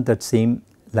lying on that same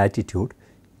latitude,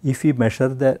 if we measure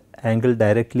the angle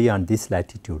directly on this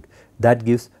latitude, that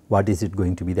gives what is it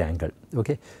going to be the angle.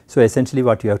 Okay. So, essentially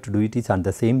what you have to do, it is on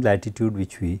the same latitude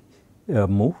which we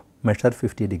move, measure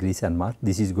 50 degrees and mark,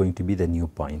 this is going to be the new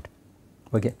point.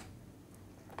 Okay.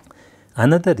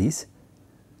 Another is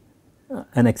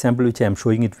an example which I am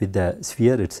showing it with the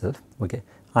sphere itself. Okay.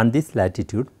 On this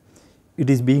latitude, it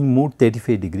is being moved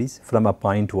 35 degrees from a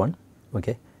point 1,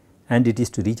 okay, and it is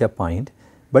to reach a point.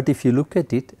 But if you look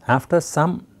at it, after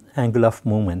some angle of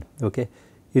movement, okay,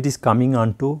 it is coming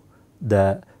onto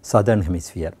the southern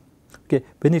hemisphere. Okay.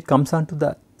 When it comes onto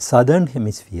the southern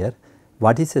hemisphere,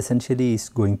 what is essentially is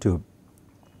going to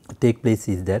take place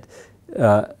is that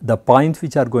the points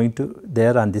which are going to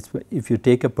there on this, if you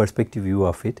take a perspective view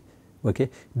of it,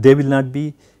 okay, they will not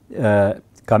be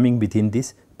coming within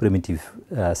this primitive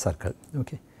circle.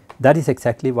 Okay. That is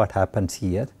exactly what happens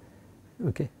here.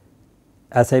 Okay.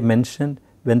 As I mentioned,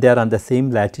 when they are on the same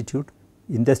latitude,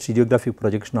 in the stereographic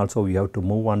projection also we have to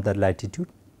move on the latitude.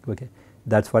 Okay.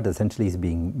 That is what essentially is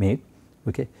being made.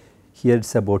 Okay. Here it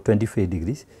is about 25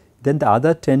 degrees. Then the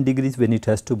other 10 degrees when it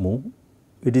has to move,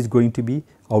 it is going to be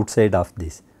outside of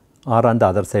this or on the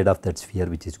other side of that sphere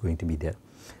which is going to be there.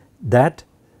 That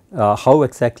how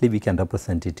exactly we can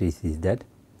represent it is that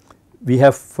we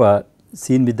have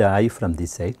seen with the eye from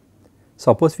this side.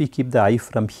 Suppose we keep the eye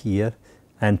from here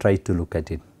and try to look at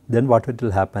it, then what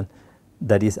will happen,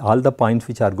 that is all the points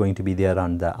which are going to be there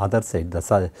on the other side,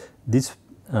 this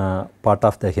part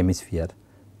of the hemisphere,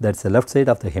 that is the left side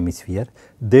of the hemisphere,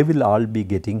 they will all be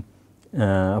getting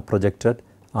projected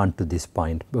onto this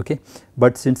point. Okay.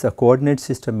 But since the coordinate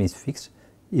system is fixed,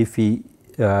 if we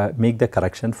make the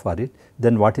correction for it,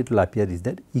 then what it will appear is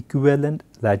that equivalent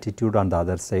latitude on the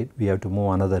other side, we have to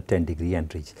move another 10 degree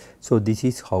and reach. So, this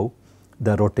is how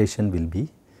the rotation will be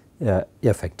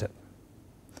affected.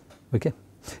 Okay.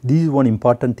 This is one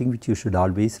important thing which you should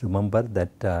always remember,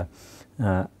 that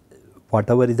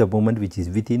whatever is the moment which is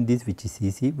within this, which is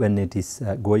easy, when it is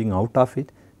going out of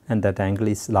it and that angle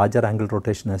is larger angle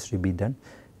rotation has to be done,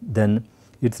 then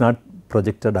it is not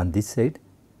projected on this side,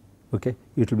 okay,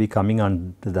 it will be coming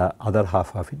on to the other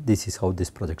half of it. This is how this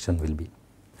projection will be.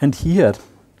 And here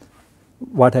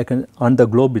what I can, on the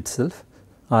globe itself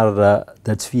or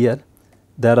that sphere,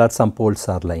 there are some poles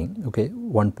are lying, okay,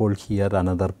 one pole here,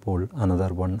 another pole,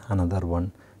 another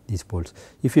one, these poles.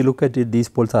 If you look at it, these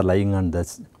poles are lying on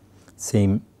the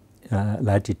same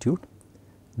latitude,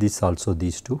 this also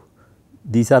these two,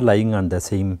 these are lying on the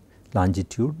same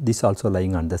longitude, this also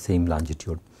lying on the same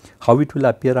longitude. How it will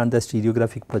appear on the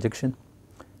stereographic projection?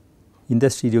 In the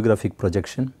stereographic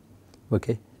projection,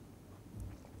 okay,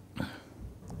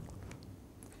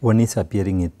 one is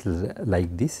appearing it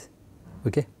like this,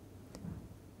 okay,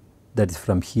 that is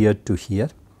from here to here,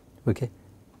 okay.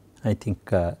 I think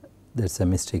there is a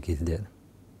mistake is there,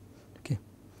 okay.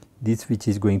 This which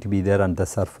is going to be there on the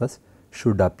surface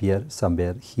should appear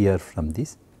somewhere here from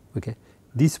this, okay.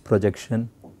 This projection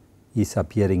is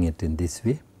appearing it in this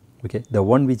way, okay. The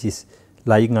one which is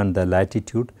lying on the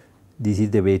latitude, this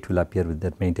is the way it will appear with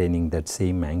that, maintaining that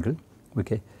same angle,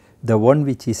 okay. The one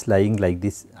which is lying like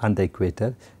this on the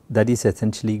equator, that is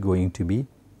essentially going to be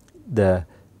the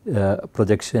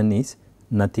projection is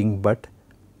nothing but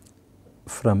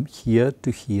from here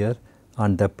to here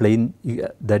on the plane,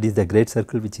 that is the great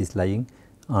circle which is lying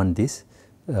on this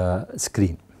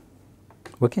screen,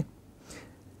 okay.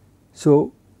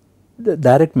 So, the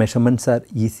direct measurements are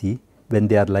easy when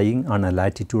they are lying on a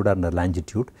latitude or a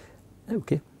longitude,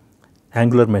 okay.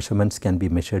 Angular measurements can be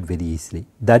measured very easily,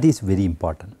 that is very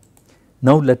important.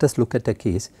 Now, let us look at a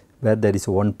case where there is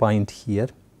one point here,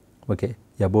 okay,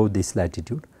 above this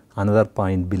latitude, another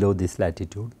point below this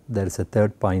latitude, there is a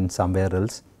third point somewhere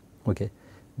else, okay.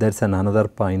 There is another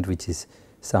point which is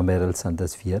somewhere else on the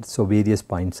sphere. So, various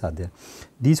points are there.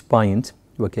 These points,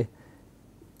 okay,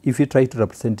 if you try to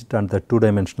represent it on the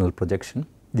two-dimensional projection,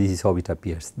 this is how it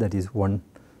appears. That is one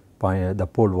point, the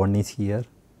pole 1 is here,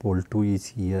 pole 2 is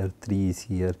here, 3 is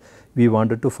here. We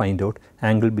wanted to find out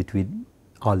angle between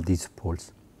all these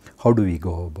poles. How do we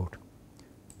go about?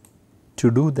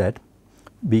 To do that,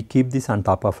 we keep this on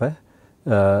top of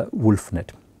a wolf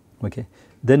net. Okay.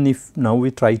 Then if now we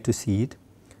try to see it,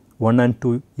 1 and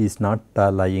 2 is not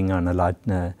lying on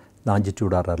a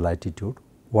longitude or a latitude.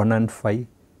 1 and 5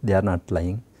 they are not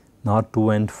lying, nor 2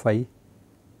 and 5,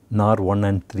 nor 1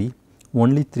 and 3.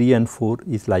 Only 3 and 4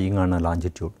 is lying on a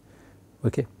longitude.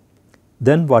 Okay.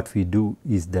 Then what we do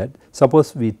is that,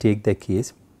 suppose we take the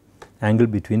case angle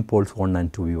between poles 1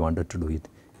 and 2, we wanted to do it.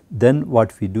 Then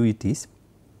what we do it is,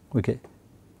 okay,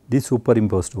 this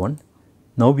superimposed one.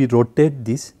 Now we rotate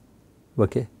this,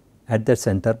 okay, at the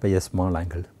center by a small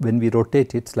angle. When we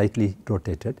rotate it, slightly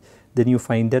rotated, then you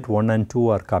find that 1 and 2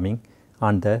 are coming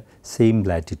on the same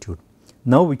latitude.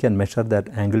 Now we can measure that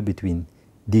angle between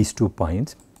these 2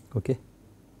 points. Okay.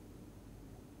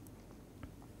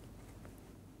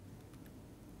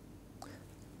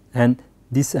 And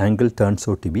this angle turns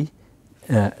out to be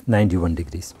 91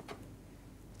 degrees,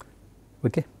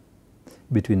 okay,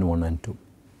 between 1 and 2.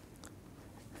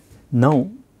 Now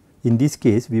in this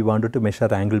case we wanted to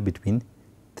measure angle between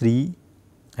 3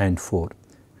 and 4.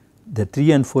 The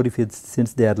 3 and 4, if it's,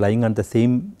 since they are lying on the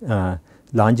same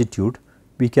longitude,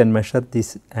 we can measure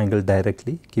this angle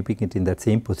directly, keeping it in that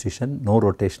same position, no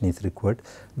rotation is required.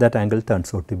 That angle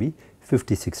turns out to be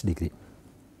 56 degree.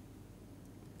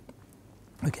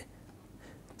 Okay.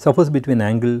 Suppose between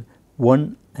angle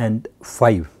 1 and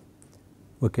 5,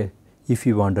 okay, if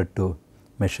you wanted to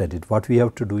measure it, what we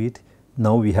have to do it,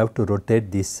 now we have to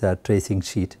rotate this tracing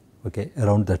sheet, okay,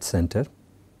 around that center.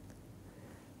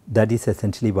 That is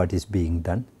essentially what is being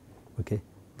done. Okay.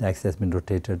 The axis has been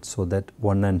rotated so that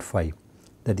 1 and 5,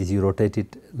 that is, you rotate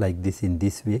it like this in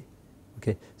this way,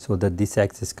 okay, so that this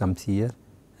axis comes here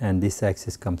and this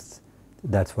axis comes.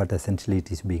 That is what essentially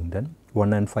it is being done.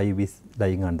 1 and 5 is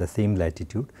lying on the same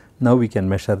latitude. Now we can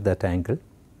measure that angle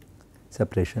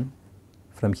separation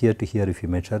from here to here. If you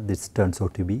measure, this turns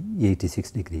out to be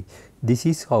 86 degree. This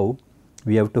is how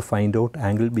we have to find out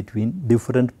angle between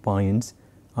different points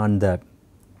on the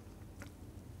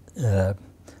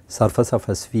surface of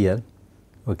a sphere,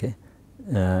 okay,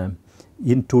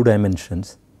 in 2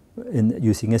 dimensions. In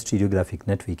using a stereographic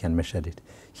net we can measure it.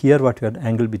 Here what we have,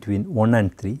 angle between 1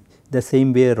 and 3, the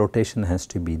same way rotation has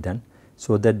to be done,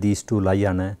 so that these 2 lie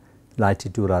on a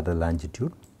latitude or a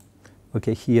longitude.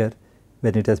 Okay, here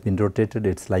when it has been rotated,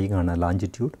 it is lying on a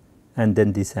longitude, and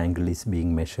then this angle is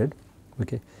being measured.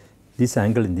 Okay. This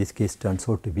angle in this case turns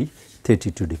out to be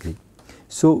 32 degree.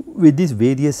 So with these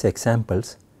various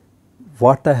examples,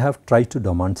 what I have tried to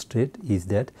demonstrate is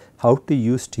that how to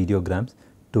use stereograms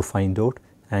to find out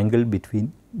angle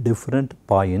between different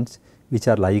points which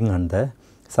are lying on the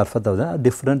surface of the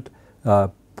different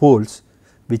poles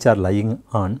which are lying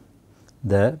on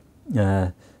the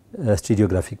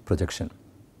stereographic projection.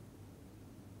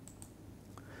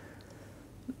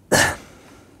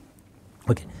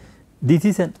 Okay. This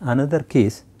is another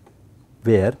case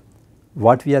where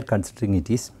what we are considering it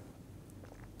is,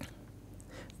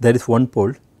 there is one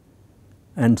pole,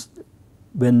 and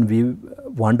when we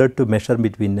wanted to measure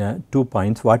between 2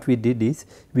 points, what we did is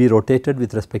we rotated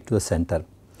with respect to the center.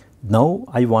 Now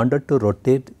I wanted to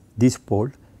rotate this pole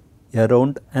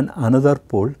around another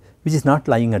pole which is not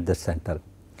lying at the center.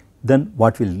 Then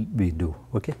what will we do?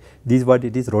 Okay. This is what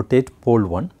it is, rotate pole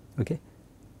 1, okay,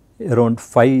 around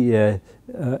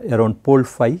around pole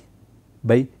 5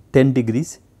 by 10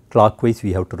 degrees clockwise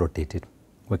we have to rotate it.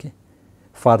 Okay.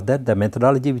 For that, the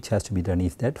methodology which has to be done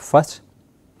is that first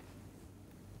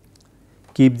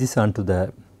keep this onto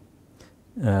the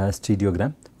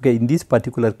stereogram. Okay. In this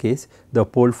particular case, the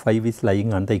pole 5 is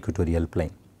lying on the equatorial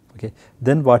plane. Okay.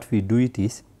 Then what we do it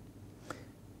is,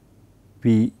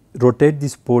 we rotate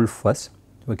this pole first,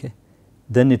 okay,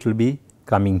 then it will be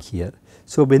coming here.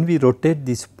 So when we rotate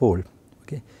this pole,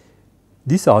 okay,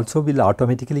 this also will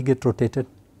automatically get rotated.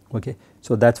 Okay.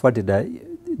 So that is what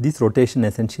this rotation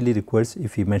essentially requires.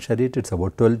 If we measure it, it is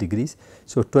about 12 degrees.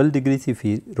 So 12 degrees if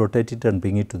we rotate it and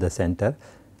bring it to the center,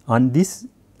 on this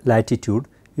latitude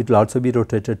it will also be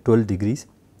rotated 12 degrees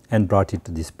and brought it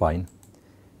to this point.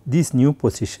 These new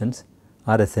positions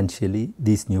are essentially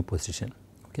this new position.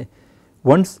 Okay.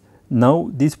 Once now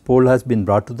this pole has been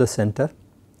brought to the center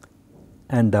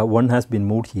and one has been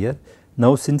moved here.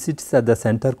 Now since it is at the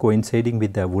center coinciding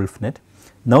with the wolf net,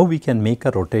 now we can make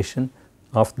a rotation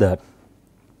of the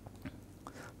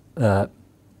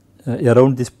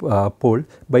around this pole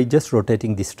by just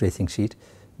rotating this tracing sheet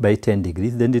by 10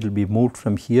 degrees. Then it will be moved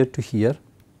from here to here,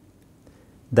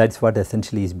 That is what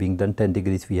essentially is being done. 10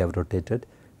 degrees we have rotated.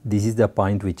 This is the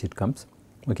point which it comes.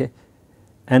 Okay.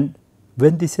 And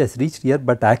when this has reached here,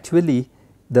 but actually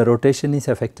the rotation is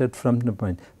affected from the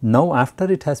point. Now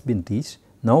after it has been reached,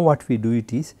 now what we do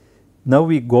it is, now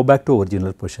we go back to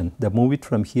original position. They move it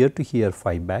from here to here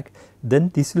 5 back. Then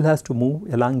this will has to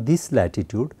move along this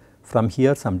latitude from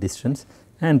here some distance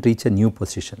and reach a new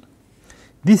position.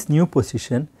 This new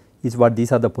position is what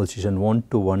these are the position 1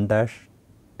 to 1 dash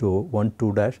to 1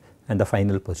 2 dash and the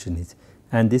final position is,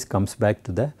 and this comes back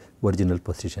to the original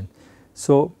position.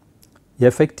 So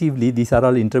effectively these are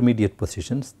all intermediate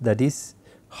positions. That is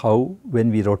how when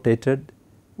we rotated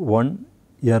one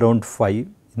around 5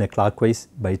 in a clockwise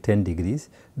by 10 degrees,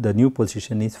 the new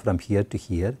position is from here to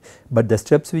here, but the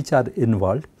steps which are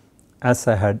involved as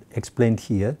I had explained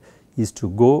here is to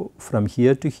go from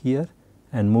here to here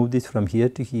and move this from here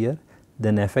to here,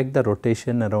 then affect the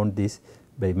rotation around this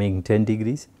by making 10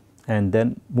 degrees and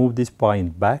then move this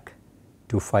point back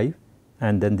to 5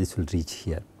 and then this will reach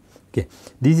here. Okay.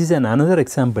 This is another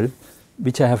example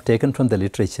which I have taken from the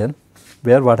literature,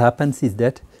 where what happens is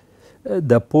that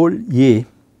the pole A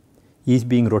is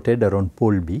being rotated around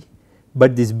pole B,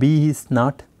 but this B is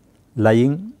not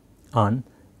lying on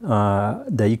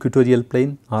the equatorial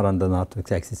plane or on the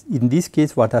north axis. In this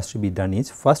case what has to be done is,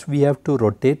 first we have to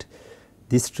rotate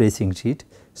this tracing sheet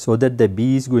so that the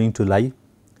B is going to lie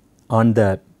on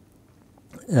the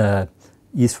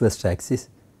east west axis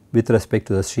with respect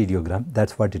to the stereogram.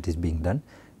 That is what it is being done.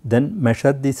 Then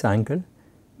measure this angle,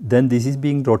 then this is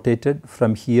being rotated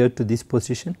from here to this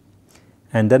position,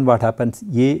 and then what happens,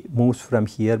 A moves from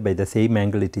here by the same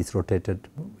angle it is rotated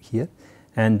here,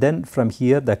 and then from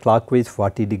here the clockwise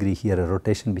 40 degree here a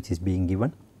rotation which is being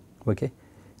given, okay,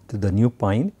 to the new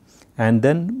point, and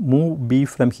then move B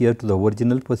from here to the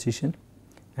original position,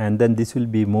 and then this will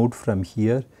be moved from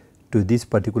here to this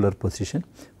particular position.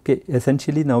 Okay,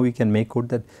 essentially now we can make out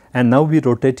that, and now we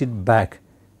rotate it back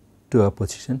to a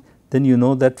position, then you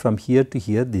know that from here to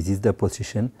here this is the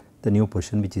position, the new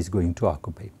position which is going to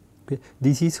occupy. Okay.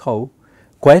 This is how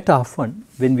quite often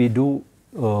when we do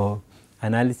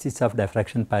analysis of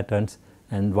diffraction patterns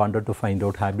and wanted to find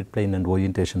out habit plane and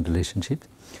orientation relationships,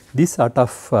 this sort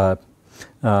of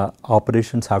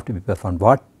operations have to be performed.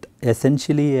 What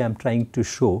essentially I am trying to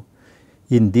show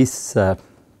in this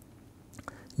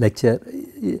lecture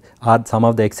are some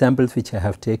of the examples which I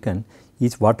have taken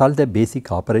is what are the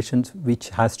basic operations which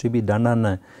has to be done on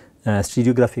a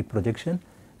stereographic projection,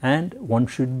 and one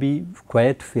should be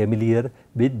quite familiar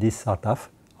with this sort of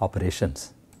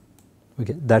operations.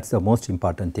 Okay, that is the most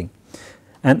important thing.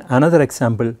 And another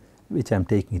example which I am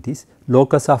taking it is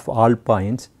locus of all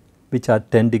points which are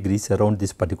 10 degrees around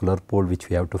this particular pole which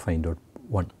we have to find out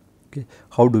one. Okay.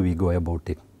 How do we go about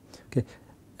it? Okay.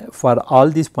 For all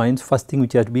these points, first thing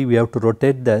which has to be, we have to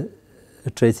rotate the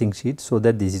tracing sheet so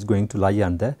that this is going to lie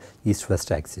on the east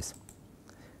west axis.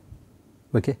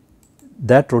 Okay.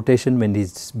 That rotation when it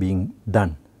is being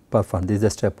done, performed, this is the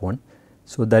step 1.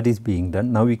 So that is being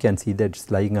done. Now we can see that it is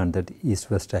lying on that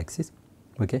east west axis.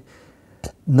 Okay.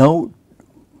 Now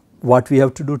what we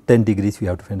have to do, 10 degrees we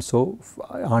have to find. So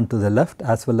on to the left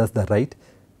as well as the right,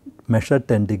 measure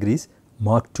 10 degrees,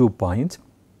 mark 2 points.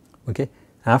 Okay.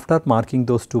 After marking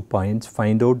those 2 points,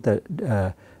 find out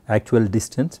the actual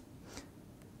distance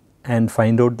and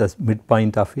find out the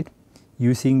midpoint of it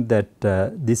using that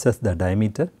this as the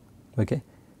diameter. Okay.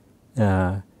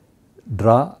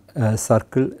 Draw a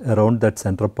circle around that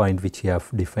center point which you have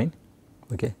defined.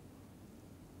 Okay.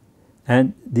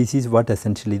 And this is what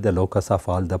essentially the locus of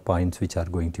all the points which are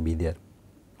going to be there.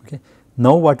 Okay.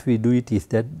 Now what we do it is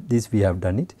that this we have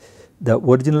done it. The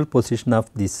original position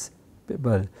of this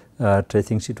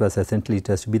tracing sheet was essentially it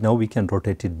has to be, now we can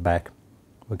rotate it back.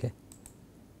 Okay.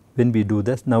 When we do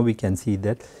this, now we can see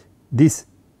that this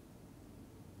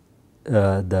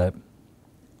the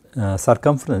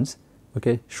circumference,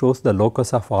 okay, shows the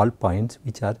locus of all points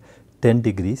which are 10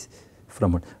 degrees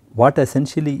from it. What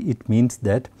essentially it means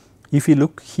that if you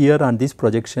look here on this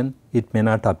projection, it may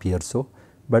not appear so,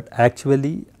 but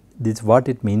actually this what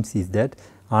it means is that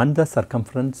on the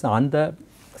circumference, on the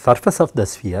surface of the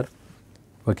sphere,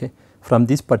 okay, from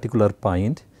this particular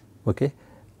point, okay,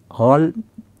 all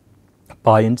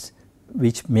points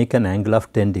which make an angle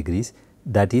of 10 degrees,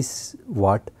 that is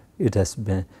what it has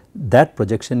been, that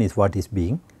projection is what is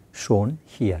being shown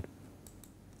here.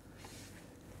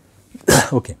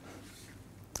 Okay.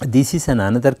 This is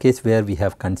another case where we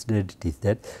have considered it is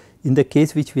that in the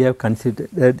case which we have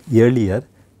considered earlier,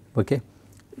 okay,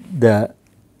 the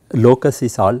locus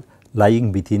is all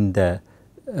lying within the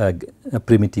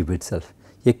primitive itself.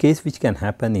 A case which can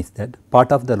happen is that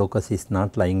part of the locus is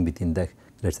not lying within the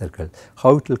great circle.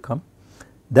 How it will come?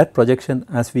 That projection,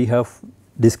 as we have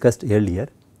discussed earlier,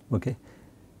 okay,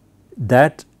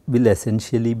 that will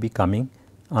essentially be coming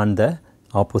on the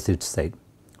opposite side.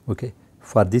 Okay.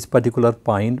 For this particular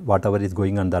point, whatever is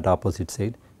going on that opposite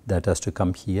side, that has to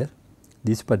come here.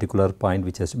 This particular point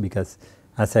which has to, because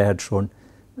as I had shown,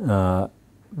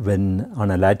 when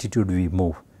on a latitude we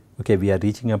move, okay, we are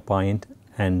reaching a point,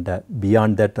 and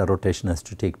beyond that a rotation has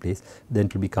to take place, then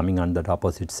it will be coming on that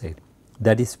opposite side.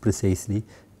 That is precisely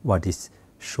what is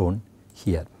shown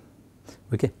here.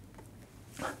 Okay.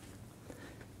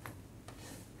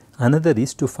 Another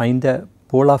is to find the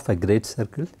pole of a great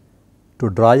circle, to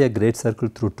draw a great circle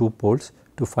through two poles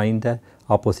to find the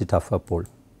opposite of a pole.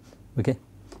 Okay.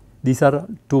 These are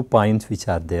 2 points which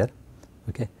are there,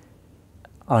 okay,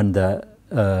 on the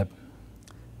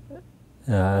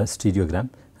stereogram,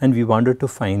 and we wanted to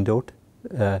find out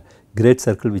a great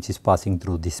circle which is passing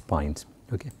through these points.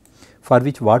 Okay. For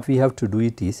which what we have to do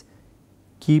it is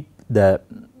keep the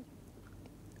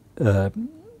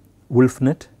wolf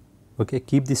net, okay,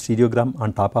 keep the stereogram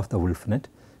on top of the wolf net.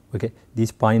 Okay.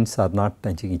 These points are not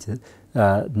touching each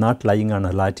other, not lying on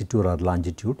a latitude or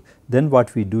longitude. Then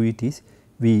what we do it is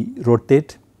we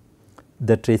rotate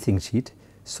the tracing sheet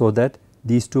so that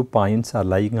these 2 points are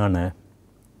lying on a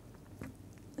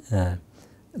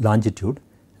longitude,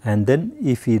 and then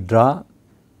if we draw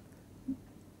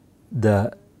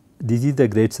this is the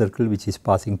great circle which is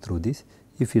passing through this.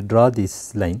 If you draw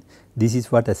this line, this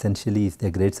is what essentially is the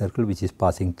great circle which is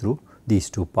passing through these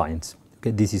 2 points.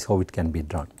 Okay. This is how it can be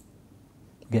drawn.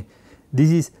 Okay. This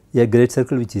is a great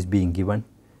circle which is being given.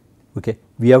 Okay.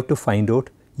 We have to find out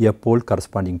a pole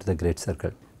corresponding to the great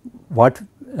circle. What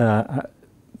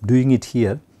doing it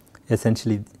here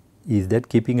essentially is that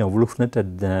keeping a wolf net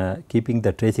at keeping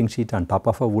the tracing sheet on top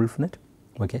of a wolf net,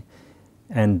 okay,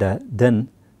 and then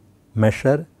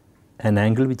measure an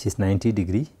angle which is 90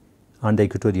 degree on the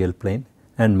equatorial plane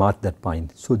and mark that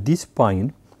point. So, this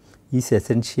point is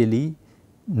essentially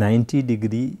 90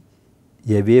 degree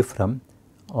away from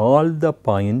all the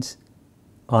points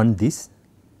on this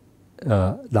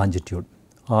longitude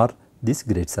or this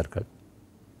great circle.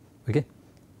 Okay.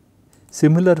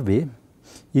 Similar way,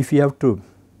 if you have to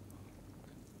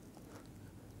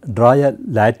draw a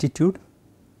latitude,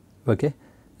 okay,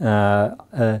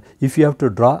 if you have to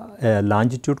draw a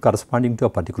longitude corresponding to a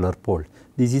particular pole,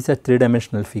 this is a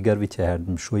 3-dimensional figure which I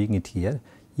am showing it here.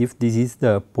 If this is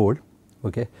the pole,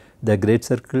 okay, the great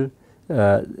circle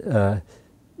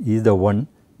is the one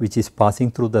which is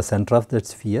passing through the center of that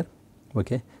sphere,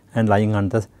 okay, and lying on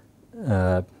the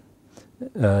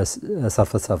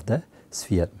surface of the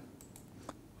sphere.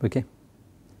 Okay.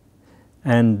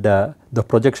 And the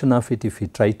projection of it, if we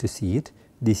try to see it,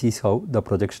 this is how the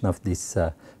projection of this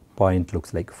point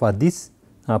looks like. For this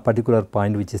particular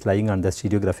point which is lying on the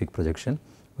stereographic projection,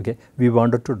 okay, we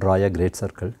wanted to draw a great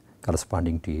circle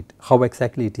corresponding to it. How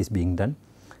exactly it is being done?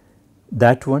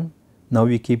 That one, now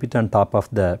we keep it on top of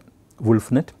the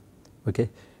wolf net, okay.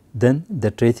 Then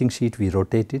the tracing sheet we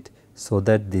rotate it so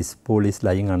that this pole is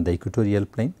lying on the equatorial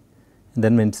plane, and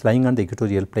then when it is lying on the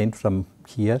equatorial plane, from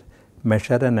here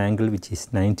measure an angle which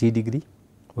is 90 degree,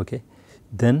 okay.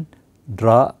 Then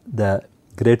draw the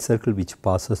great circle which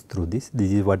passes through this.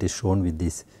 This is what is shown with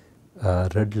this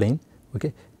red line,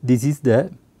 okay. This is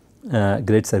the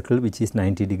great circle which is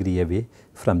 90 degree away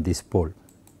from this pole,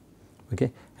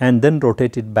 okay, and then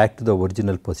rotate it back to the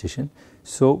original position.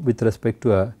 So, with respect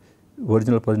to a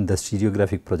original position, the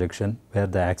stereographic projection where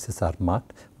the axes are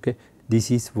marked, okay, this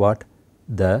is what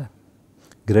the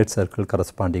great circle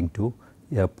corresponding to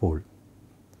a pole.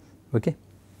 Okay.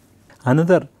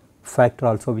 Another factor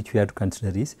also which we have to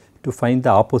consider is to find the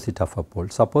opposite of a pole.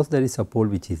 Suppose there is a pole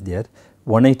which is there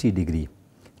 180 degree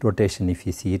rotation, if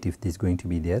you see it, if this is going to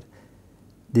be there,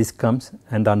 this comes,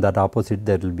 and on that opposite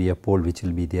there will be a pole which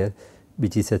will be there,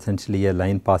 which is essentially a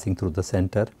line passing through the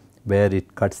center where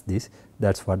it cuts this.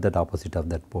 That is what that opposite of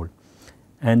that pole.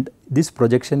 And this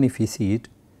projection, if you see it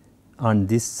on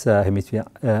this hemisphere,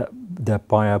 the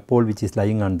pole which is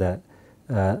lying on the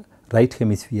right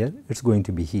hemisphere, it is going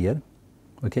to be here,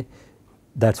 okay.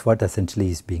 That is what essentially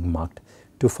is being marked.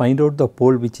 To find out the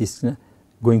pole which is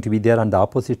going to be there on the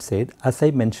opposite side, as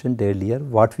I mentioned earlier,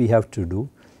 what we have to do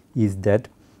is that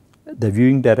the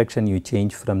viewing direction you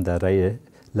change from the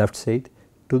left side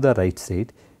to the right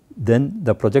side, then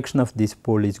the projection of this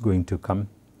pole is going to come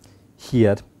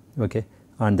here, okay,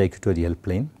 on the equatorial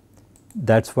plane.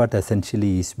 That is what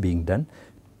essentially is being done.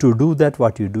 To do that,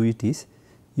 what you do it is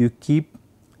you keep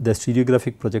the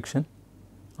stereographic projection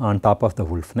on top of the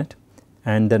wolf net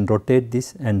and then rotate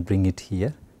this and bring it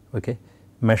here, okay.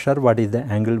 Measure what is the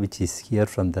angle which is here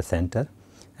from the center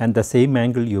and the same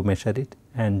angle you measure it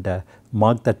and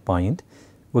mark that point.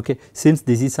 Okay. Since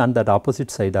this is on that opposite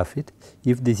side of it,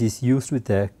 if this is used with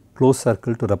a closed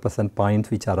circle to represent points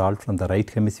which are all from the right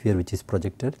hemisphere which is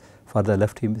projected, for the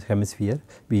left hemisphere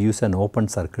we use an open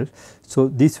circle. So,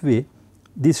 this way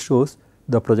this shows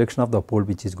the projection of the pole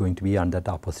which is going to be on that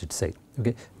opposite side.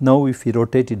 Okay. Now, if we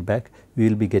rotate it back, we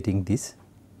will be getting this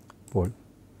pole.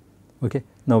 Okay.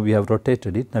 Now, we have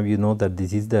rotated it. Now, you know that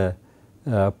this is the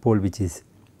pole which is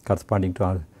corresponding to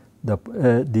our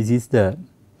this is the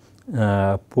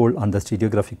pole on the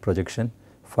stereographic projection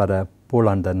for a pole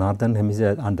on the northern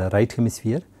hemisphere, on the right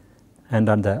hemisphere, and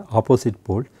on the opposite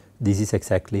pole this is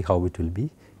exactly how it will be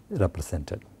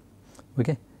represented.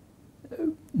 Okay.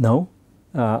 Now,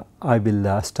 I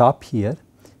will stop here.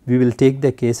 We will take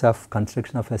the case of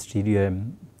construction of a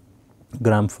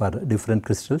stereogram for different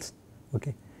crystals,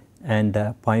 okay,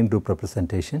 and point group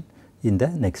representation in the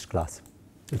next class.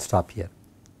 We will stop here.